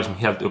 och när jag är liksom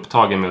helt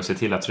upptagen med att se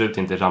till att Rut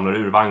inte ramlar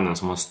ur vagnen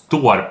som hon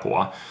står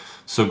på,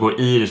 så går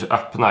Iris och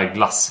öppnar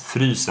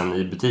glassfrysen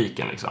i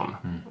butiken liksom.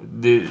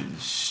 Det är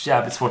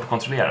jävligt svårt att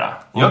kontrollera.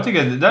 Jag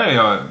tycker att där har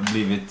jag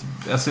blivit,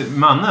 alltså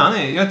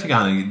mannen, jag tycker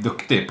han är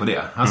duktig på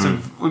det. Alltså,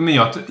 men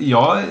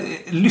jag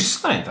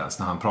lyssnar inte ens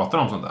när han pratar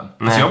om sånt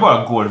där. Alltså jag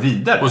bara går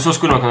vidare. Och så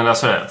skulle man kunna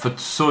läsa det, för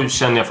så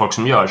känner jag folk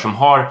som gör, som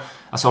har,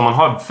 alltså om man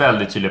har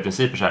väldigt tydliga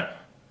principer så här.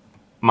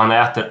 Man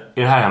äter,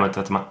 i det här hemmet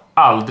äter man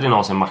aldrig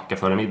någonsin macka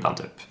före middagen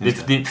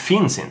typ. Det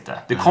finns inte.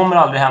 Det kommer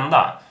aldrig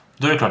hända.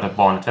 Då är det klart att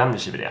barnet vänder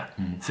sig vid det.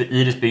 För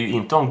Iris ber ju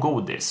inte om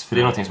godis. För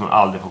det är någonting som hon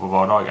aldrig får på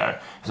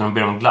vardagar. Utan hon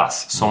ber om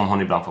glass som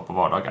hon ibland får på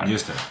vardagar.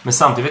 Just det. Men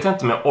samtidigt vet jag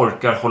inte om jag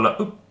orkar hålla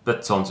upp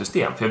ett sånt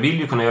system. För jag vill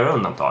ju kunna göra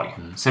undantag.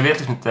 Så jag vet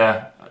liksom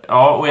inte.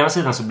 Ja, å ena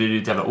sidan så blir det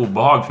ett jävla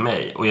obehag för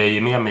mig. Och jag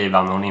är med mig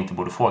ibland när hon inte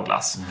borde få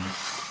glass.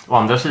 Å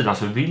andra sidan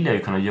så vill jag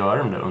ju kunna göra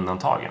de där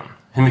undantagen.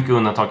 Hur mycket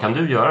undantag kan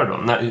du göra då?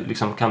 När,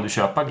 liksom, kan du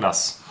köpa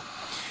glass?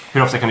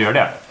 Hur ofta kan du göra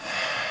det?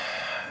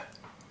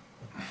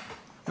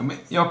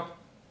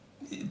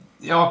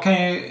 Jag kan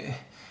ju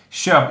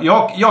köpa.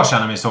 Jag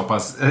känner mig så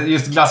pass.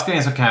 Just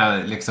glassgrejen så kan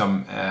jag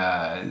liksom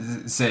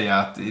säga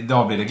att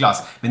idag blir det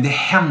glass. Men det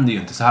händer ju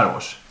inte så här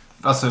års.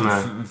 Alltså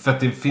för att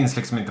det finns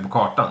liksom inte på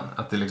kartan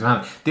att det liksom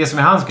händer. Det som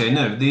är hans grej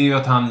nu, det är ju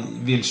att han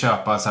vill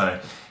köpa så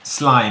här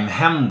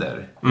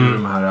slimehänder ur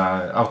de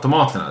här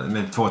automaterna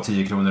med 2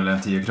 10 kronor eller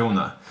en 10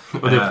 krona.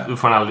 Och det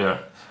får han aldrig göra.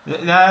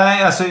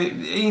 Nej, alltså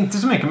inte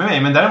så mycket med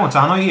mig, men däremot så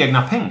han har ju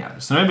egna pengar.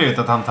 Så nu har det blivit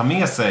att han tar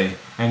med sig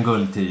en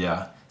guldtia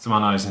som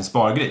han har i sin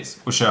spargris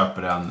och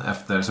köper den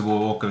efter, så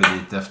åker vi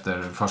dit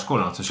efter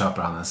förskolan och så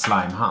köper han en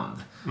slimehand.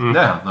 Det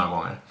har hänt några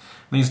gånger.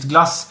 Men just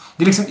glass,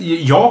 det är liksom,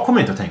 jag kommer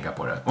inte att tänka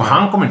på det. Och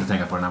han kommer inte att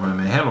tänka på det när man är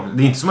med heller.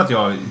 Det är inte som att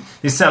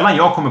det är sällan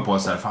jag kommer på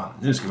så här, fan,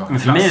 nu ska vi ha glass. Men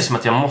för mig är det som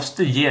att jag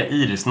måste ge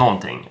Iris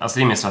någonting. Alltså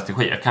det är min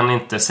strategi. Jag kan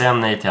inte säga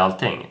nej till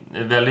allting. Det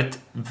är väldigt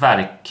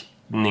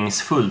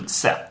verkningsfullt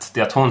sätt.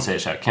 Det är att hon säger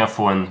så här, kan jag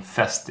få en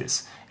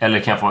Festis? Eller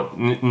kan jag få,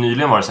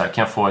 nyligen var det så här,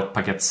 kan jag få ett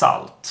paket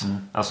salt?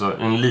 Alltså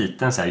en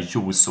liten så här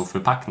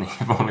Joso-förpackning.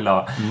 För hon vill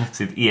ha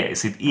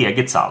sitt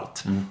eget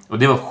salt. Och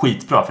det var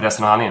skitbra för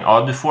resten av handlingen.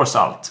 Ja, du får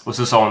salt. Och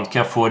så sa hon, kan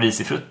jag få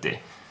risifrutti?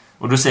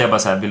 Och då säger jag bara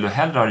så här, vill du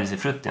hellre ha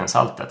risifrutti än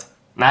saltet?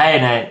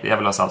 Nej, jag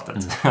vill ha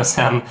saltet. Och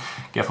sen kan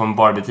jag få en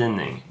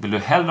Barbie-tidning. Vill du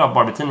hellre ha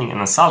Barbie-tidningen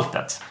än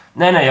saltet?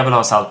 Nej, jag vill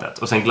ha saltet.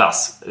 Och sen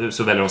glass.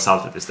 Så väljer hon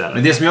saltet istället.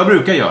 Men det som jag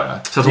brukar göra,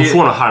 så att hon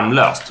får något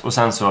harmlöst. Och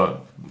sen så...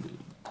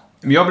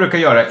 Jag brukar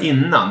göra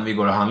innan vi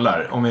går och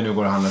handlar, om vi nu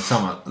går och handlar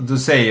tillsammans, då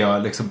säger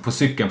jag liksom på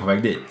cykeln på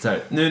väg dit så här,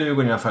 nu vi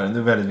går in i affären, nu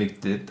är det väldigt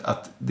viktigt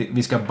att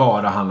vi ska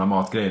bara handla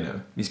matgrejer nu.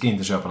 Vi ska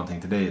inte köpa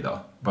någonting till dig idag,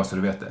 bara så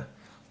du vet det.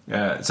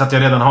 Så att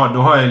jag redan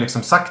då har jag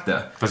liksom sagt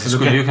det. Fast det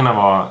skulle ju kunna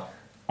vara,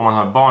 om man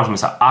har ett barn som är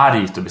så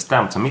argt och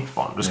bestämt som mitt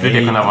barn, då skulle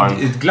det kunna vara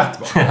ett glatt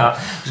barn. Ja,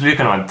 då skulle det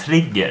kunna vara en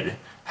trigger.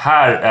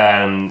 Här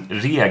är en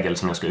regel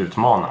som jag ska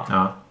utmana.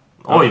 Ja.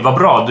 Oj, vad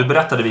bra. Du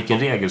berättade vilken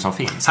regel som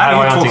finns. Här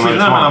är ju 2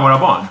 skillnader mellan våra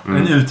barn.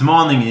 En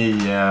utmaning i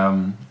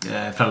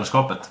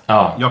föräldraskapet.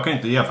 Ja. Jag kan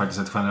inte ge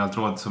faktiskt ett generellt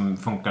råd som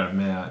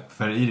funkar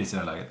för Iris i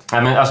det här läget.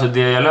 Nej, men alltså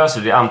det jag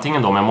löser, det är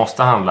antingen då om jag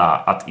måste handla,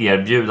 att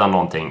erbjuda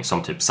någonting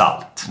som typ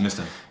salt.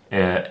 Just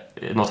det.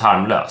 Något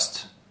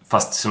harmlöst.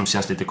 Fast som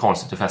känns lite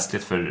konstigt och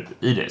festligt för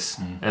Iris.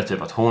 Är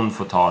typ att hon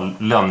får ta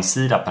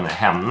lönnsirapen är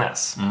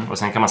hennes. Och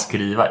sen kan man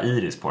skriva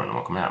Iris på den när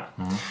man kommer hem.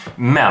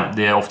 Men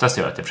det är oftast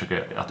gör att jag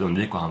försöker att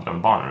undvika att handla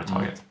med barn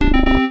överhuvudtaget.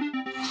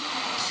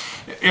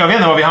 Jag vet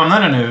inte var vi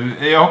hamnar nu.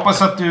 Jag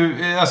hoppas att du...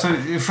 Alltså,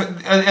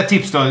 ett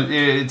tips då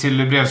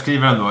till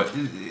brevskrivaren då.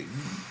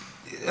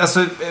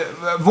 alltså,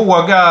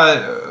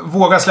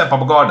 våga släppa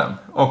på garden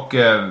och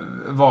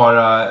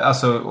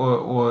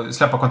och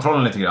släppa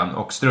kontrollen lite grann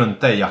och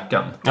strunta i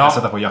jackan.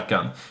 Sätta på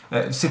jackan.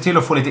 Se till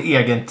att få lite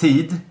egen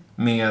tid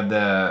med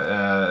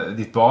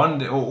ditt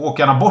barn och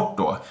åka gärna bort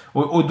då.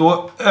 Och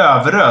då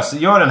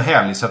gör en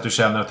helg så att du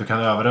känner att du kan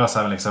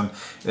överösa liksom,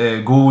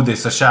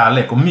 godis och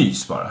kärlek och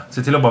mys bara.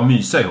 Se till att bara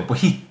mysa ihop och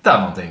hitta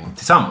någonting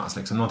tillsammans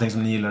liksom, någonting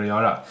som ni gillar att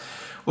göra.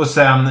 Och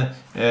sen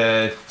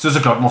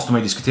såklart måste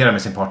man ju diskutera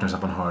med sin partner så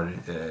att man har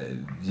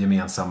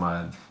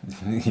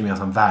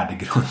gemensam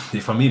värdegrund i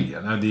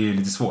familjen. Det är ju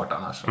lite svårt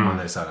annars om man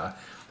är så här,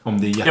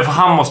 om det är för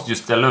han måste ju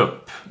ställa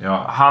upp.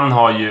 Ja.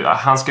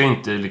 Han ska ju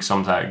inte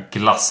liksom så här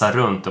glassa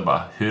runt och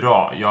bara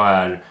hurra, jag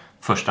är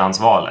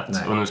förstahandsvalet.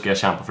 Nej. Och nu ska jag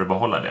kämpa för att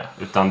behålla det.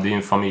 Utan det är ju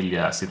en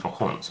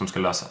familjesituation som ska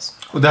lösas.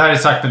 Och det här är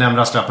sagt med den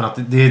brasklappen att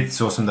det är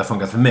så som det har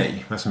funkat för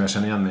mig. Men som jag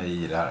känner igen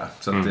mig i det här.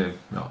 Så att det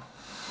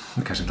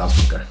kanske inte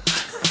alls funkar.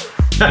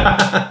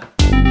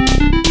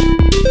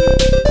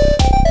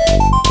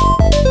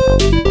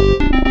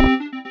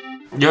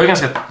 Jag är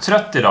ganska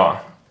trött idag.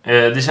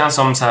 Det känns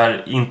som så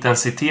här,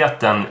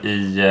 intensiteten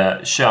i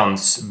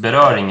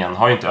könsberöringen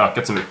har ju inte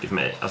ökat så mycket för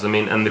mig. Alltså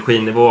min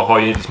energinivå har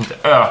ju liksom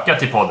inte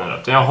ökat i podden.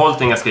 Jag har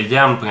hållit en ganska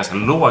jämn på en ganska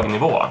låg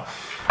nivå.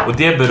 Och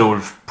det beror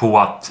på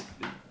att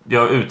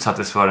jag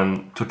utsattes för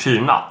en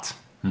tortyrnatt.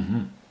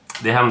 Mm-hmm.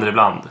 Det händer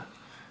ibland.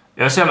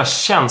 Jag är så jävla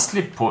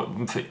känslig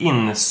för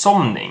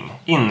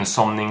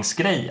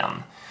insomningsgrejen.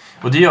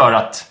 Och det gör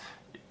att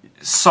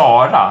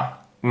Sara,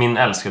 min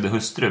älskade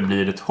hustru,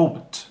 blir ett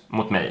hot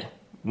mot mig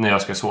när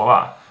jag ska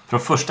sova. För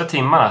de första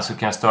timmarna så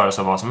kan jag störas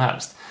av vad som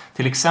helst.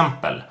 Till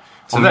exempel...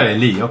 Så där är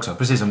Li också,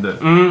 precis som du.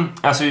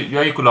 Alltså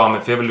jag gick och la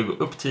mig, för jag ville gå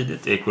upp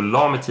tidigt. Jag gick och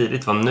la mig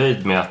tidigt, var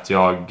nöjd med att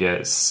jag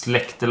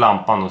släckte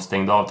lampan och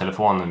stängde av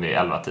telefonen vid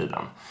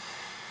 11-tiden.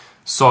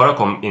 Sara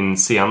kom in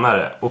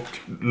senare och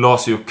la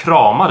sig och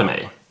kramade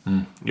mig.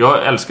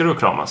 Jag älskar att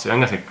kramas, jag är en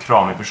ganska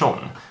kramig person.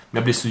 Men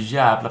jag blir så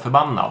jävla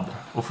förbannad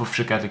och får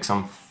försöka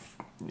liksom...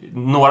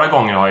 Några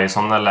gånger har jag i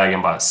sådana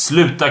lägen bara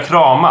sluta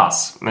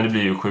kramas. Men det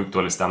blir ju sjukt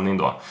dålig stämning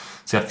då.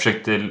 Så jag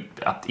försökte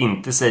att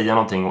inte säga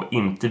någonting och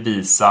inte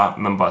visa,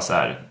 men bara så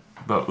här,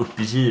 bara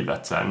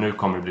uppgivet så här, nu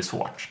kommer det bli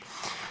svårt.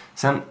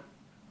 Sen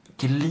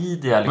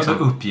glider jag liksom...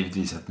 Vadå uppgivet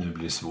visa att nu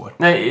blir det svårt?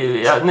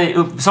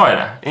 Sa jag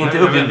det? Inte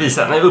uppgivet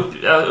visa. Nej,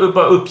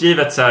 bara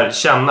uppgivet så här,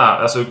 känna,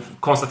 alltså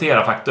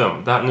konstatera faktum.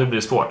 Det här, nu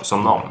blir det svårt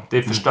som någon. Det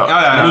är förstört.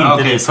 Men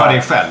inte visa för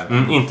dig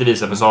själv. Inte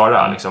visa för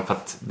Sara liksom, för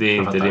att det är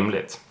inte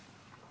rimligt.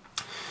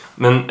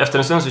 Men efter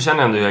en stund så känner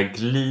jag ändå hur jag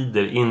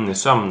glider in i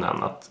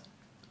sömnen. Att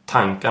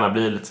tankarna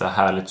blir lite så här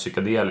härligt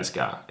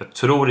psykedeliska. Jag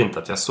tror inte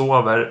att jag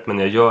sover, men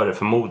jag gör det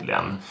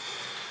förmodligen.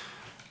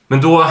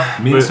 Men då...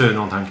 Minns du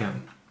någon tanke?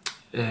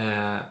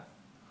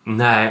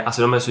 Nej,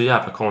 alltså de är så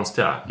jävla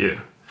konstiga ju.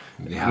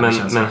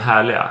 Men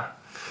härliga.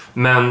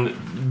 Men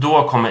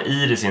då kommer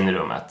Iris in i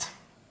rummet.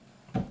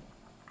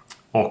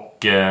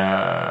 Och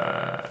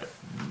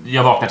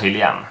jag vaknar till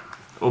igen.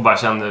 Och bara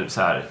känner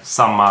så här,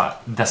 samma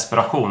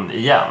desperation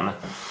igen.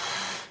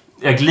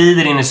 Jag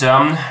glider in i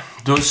sömn.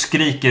 Då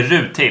skriker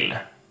Rut till.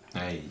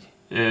 Nej.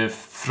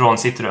 Från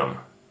sitt rum.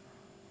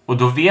 Och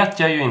då vet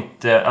jag ju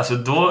inte... Alltså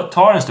då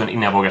tar det en stund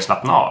innan jag vågar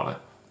slappna av.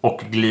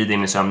 Och glida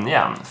in i sömn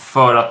igen.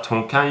 För att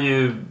hon kan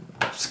ju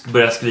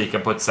börja skrika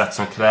på ett sätt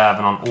som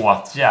kräver någon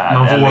åtgärd.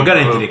 Man vågar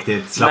inte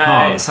riktigt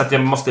slappna av. Nej, så att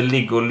jag måste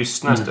ligga och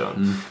lyssna en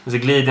stund. Och så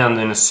glider jag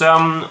ändå in i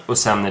sömn. Och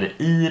sen är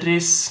det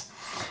Iris.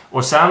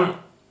 Och sen...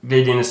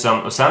 glider in i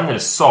sömn och sen är det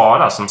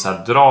Sara som så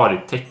här drar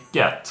i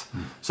täcket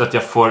så att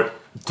jag får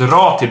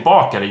dra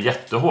tillbaka det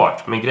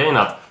jättehårt. Men grejen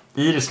är att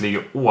Iris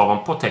ligger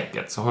ovanpå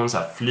täcket så hon så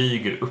här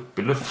flyger upp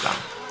i luften.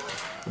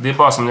 Och det är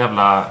bara som en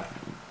jävla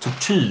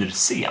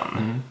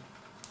tortyrscen.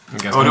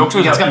 Och det är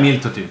också ganska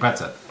mild tortyr på ett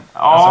sätt. Ja,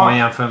 alltså man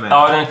jämför med...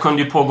 ja, den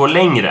kunde ju pågå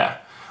längre.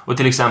 Och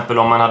till exempel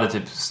om man hade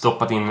typ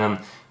stoppat in en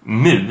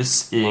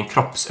mus i en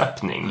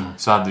kroppsöppning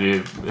så hade det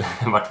ju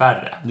varit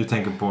värre. Du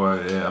tänker på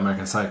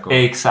American Psycho.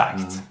 Exakt.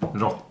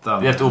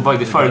 Råttan. Det är ett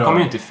obehagligt. Det förekommer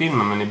ju inte i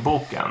filmen men i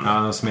boken. Ja,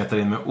 de smetar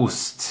in med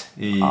ost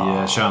i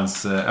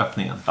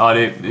könsöppningen. Ja,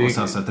 och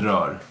sen så ett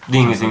rör. Det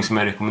är ingenting som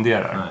jag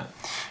rekommenderar.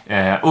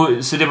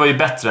 Så det var ju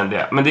bättre än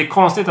det. Men det är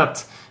konstigt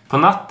att på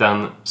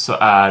natten så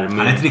är... Han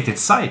är inte riktigt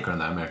psycho, den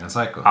där American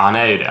Psycho. Ja, han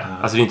är ju det.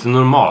 Alltså det är inte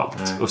normalt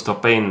att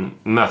stoppa in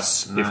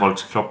möss i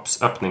folks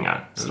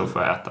kroppsöppningar. Så då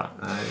får jag äta.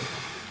 Nej.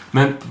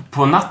 Men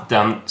på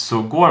natten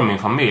så går min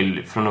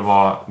familj från att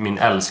vara min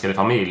älskade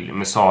familj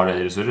med Sara,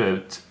 Iris och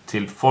Rut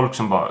till folk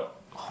som bara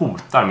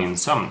hotar min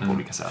sömn på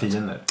olika sätt.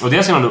 Fiender. Och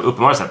det är nog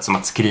uppenbara sätt som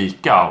att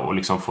skrika och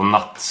liksom få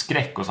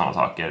nattskräck och sådana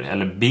saker.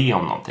 Eller be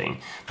om någonting.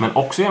 Men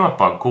också genom att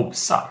bara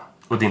gosa.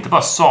 Och det är inte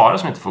bara Sara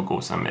som inte får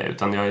gosa med,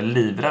 utan jag är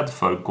livrädd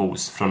för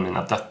gos från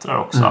mina döttrar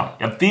också.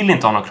 Jag vill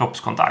inte ha någon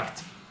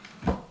kroppskontakt.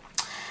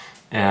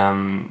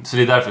 Så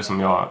det är därför som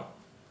jag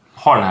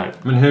har den här...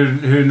 Men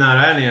hur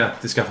nära är ni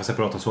att skaffa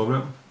separata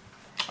sovrum?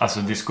 Alltså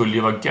det skulle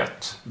ju vara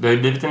gött. Det har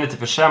ju blivit en liten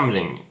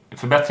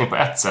förbättring på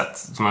ett sätt,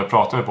 som jag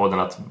pratade med på den,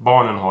 att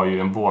barnen har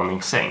ju en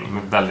våningssäng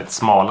med väldigt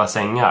smala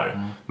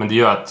sängar. Men det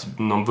gör att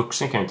någon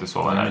vuxen kan ju inte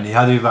sova där. Men ni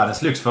hade ju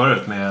världens lyx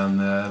förut med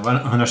en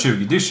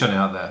 120-dyscha ni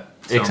hade.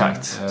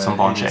 Exakt, som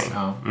barnsäng.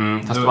 Ja.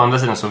 Fast på andra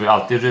sidan så vi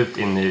alltid ut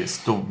in i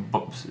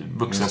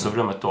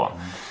vuxensovrummet då.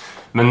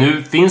 Men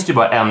nu finns det ju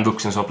bara en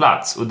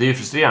vuxensovplats, och det är ju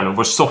frustrerande. Och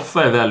vår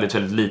soffa är väldigt,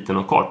 väldigt liten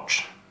och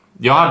kort.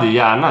 Jag hade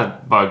gärna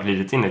bara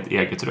glidit in i ett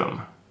eget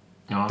rum.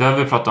 Ja. Det har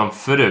vi pratat om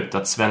förut,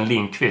 att Sven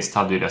Lindqvist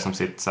hade ju det som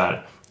sitt så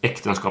här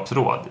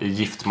äktenskapsråd i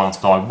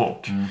Giftmans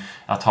dagbok.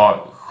 Att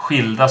ha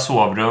skilda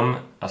sovrum,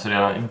 alltså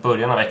redan i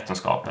början av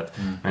äktenskapet,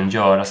 men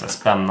göra så här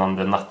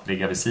spännande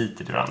nattliga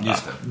visiter till varandra.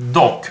 Just det.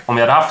 Dock, om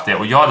jag hade haft det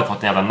och jag hade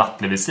fått en jävla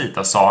nattlig visit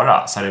av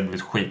Sara, så hade jag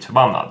blivit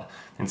skitförbannad.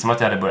 Det är inte som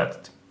att jag hade börjat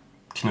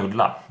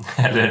knulla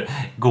eller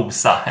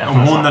gosa. Om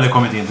hon hade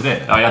kommit in till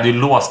dig? Ja, jag hade ju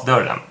låst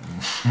dörren.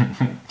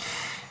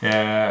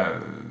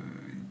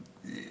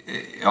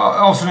 Ja,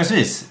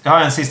 avslutningsvis, jag har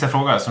en sista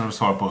fråga som du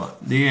svarar på.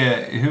 Det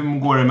är, hur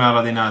går det med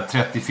alla dina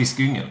 30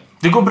 fiskyngel?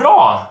 Det går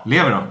bra!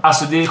 Lever de?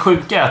 Alltså det är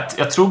sjuka att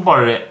jag tror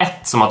bara det är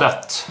ett som har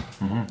dött.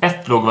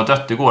 Ett låg var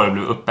dött igår och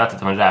blev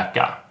uppätet av en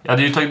räka. Jag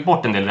hade ju tagit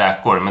bort en del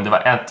räkor, men det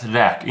var ett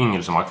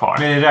räkyngel som var kvar.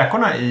 Men är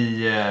räkorna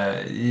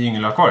i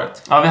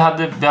yngelakvariet? Ja, vi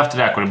har haft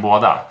räkor i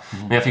båda.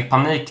 Men jag fick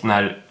panik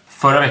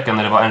förra veckan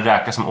när det var en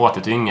räka som åt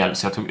ett yngel,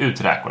 så jag tog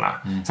ut räkorna.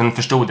 Sen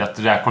förstod jag att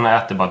räkorna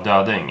äter bara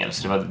döda yngel,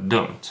 så det var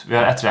dumt. Vi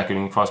har ett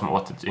räkyngel kvar som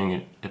åt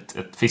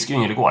ett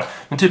fiskyngel igår.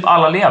 Men typ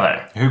alla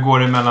lever. Hur går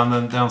det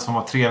mellan den som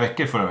var 3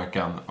 veckor förra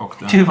veckan och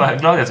den? Gud vad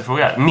glad jag att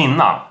fråga.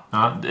 Minna.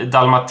 Ja.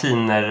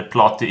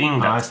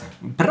 Dalmatinerplatyynglet.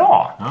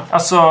 Bra! Ja.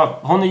 Alltså,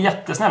 hon är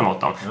jättesnäll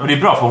mot dem. Ja. Och det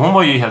är bra, för hon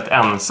var ju helt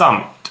ensam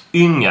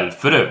yngel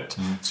förut.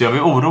 Så jag var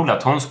orolig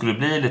att hon skulle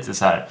bli lite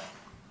så här,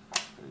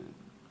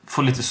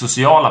 få lite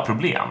sociala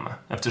problem,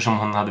 eftersom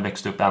hon hade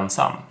växt upp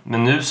ensam.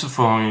 Men nu så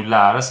får hon ju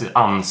lära sig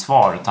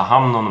ansvar och ta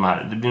hand om de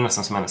här. Det blir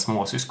nästan som hennes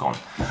småsyskon.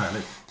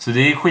 Härligt. Så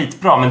det är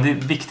skitbra, men det är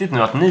viktigt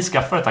nu att ni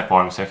skaffar ett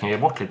akvarium så jag kan ge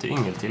bort lite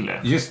yngel till er.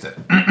 Just det.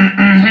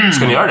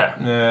 Ska ni göra det?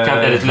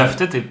 Är det ett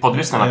löfte till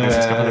poddlyssnarna att ni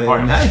ska skaffa ett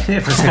akvarium? Nej, det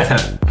är för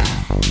sent.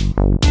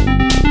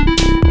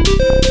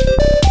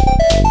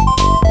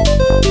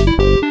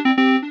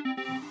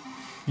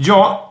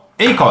 Ja,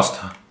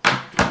 Acast.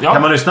 Ja.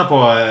 Kan man lyssna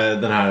på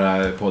den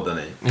här podden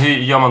i? Hur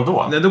gör man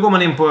då? Då går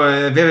man in på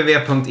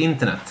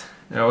www.internet.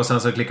 Och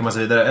sen så klickar man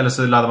sig vidare. Eller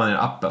så laddar man ner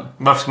appen.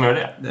 Varför ska man göra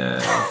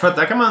det? För att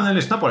där kan man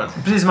lyssna på den.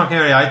 Precis som man kan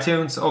göra i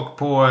iTunes och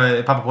på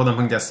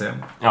pappapodden.se.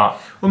 Ja.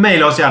 Och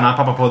mejla oss gärna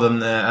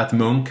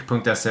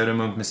pappapodden@munk.se. Det är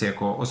Munk med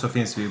CK. Och så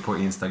finns vi på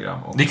Instagram.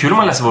 Det är kul om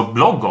man läser vår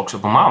blogg också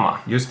på Mamma.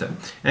 Just det.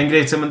 En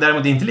grej som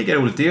däremot inte lika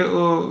roligt är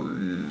att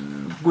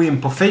gå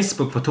in på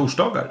Facebook på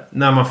torsdagar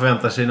när man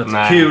förväntar sig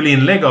något kul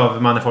inlägg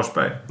av Manne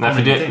Forsberg. Nej,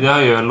 för det har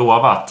jag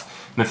lovat.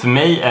 Men för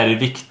mig är det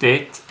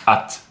viktigt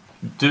att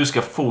du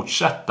ska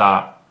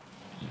fortsätta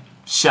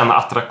känna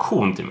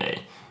attraktion till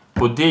mig.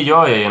 Och det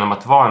gör jag genom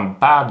att vara en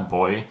bad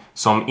boy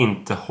som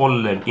inte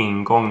håller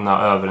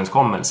ingångna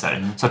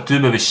överenskommelser. Så att du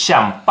behöver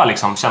kämpa,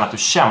 liksom, känna att du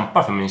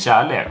kämpar för min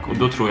kärlek. Och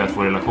då tror jag att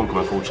vår relation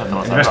kommer att fortsätta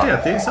vara så här bra.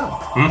 Det är sant.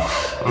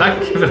 Tack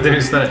för att du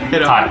lyssnade.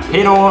 Hejdå. Tack,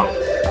 hejdå!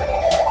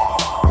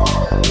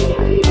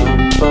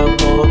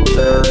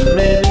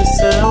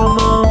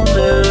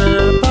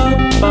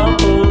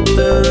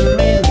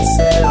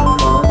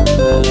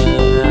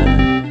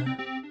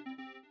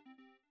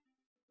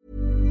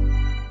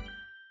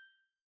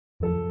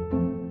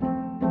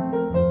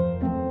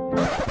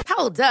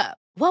 Hold up.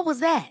 What was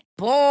that?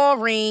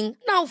 Boring.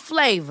 No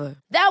flavor.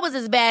 That was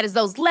as bad as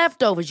those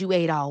leftovers you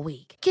ate all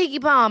week.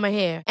 Keke Palmer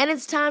here, and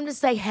it's time to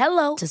say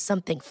hello to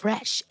something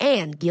fresh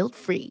and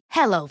guilt-free.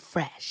 Hello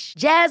Fresh.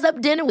 Jazz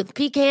up dinner with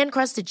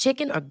pecan-crusted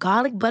chicken or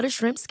garlic butter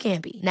shrimp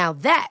scampi. Now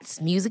that's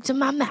music to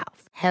my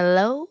mouth.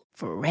 Hello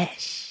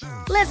Fresh.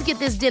 Let's get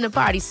this dinner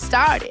party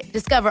started.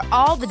 Discover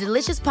all the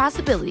delicious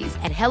possibilities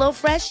at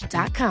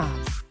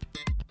hellofresh.com.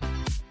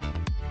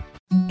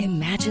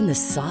 Imagine the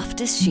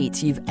softest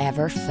sheets you've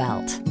ever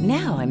felt.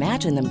 Now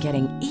imagine them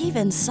getting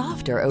even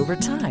softer over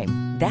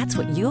time. That's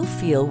what you'll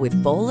feel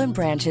with Boll &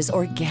 Branch's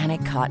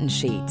organic cotton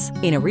sheets.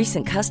 In a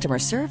recent customer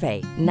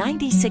survey,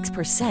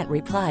 96%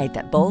 replied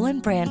that Boll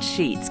 & Branch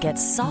sheets get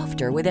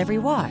softer with every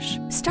wash.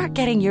 Start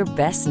getting your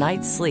best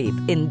night's sleep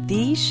in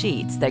these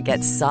sheets that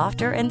get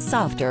softer and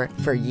softer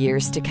for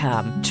years to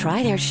come.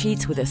 Try their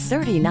sheets with a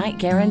 30-night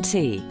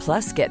guarantee.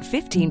 Plus, get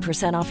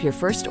 15% off your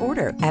first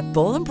order at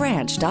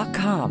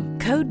bollandbranch.com.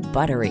 Code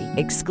BUTTERY.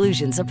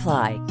 Exclusions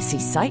apply. See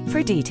site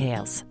for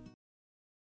details.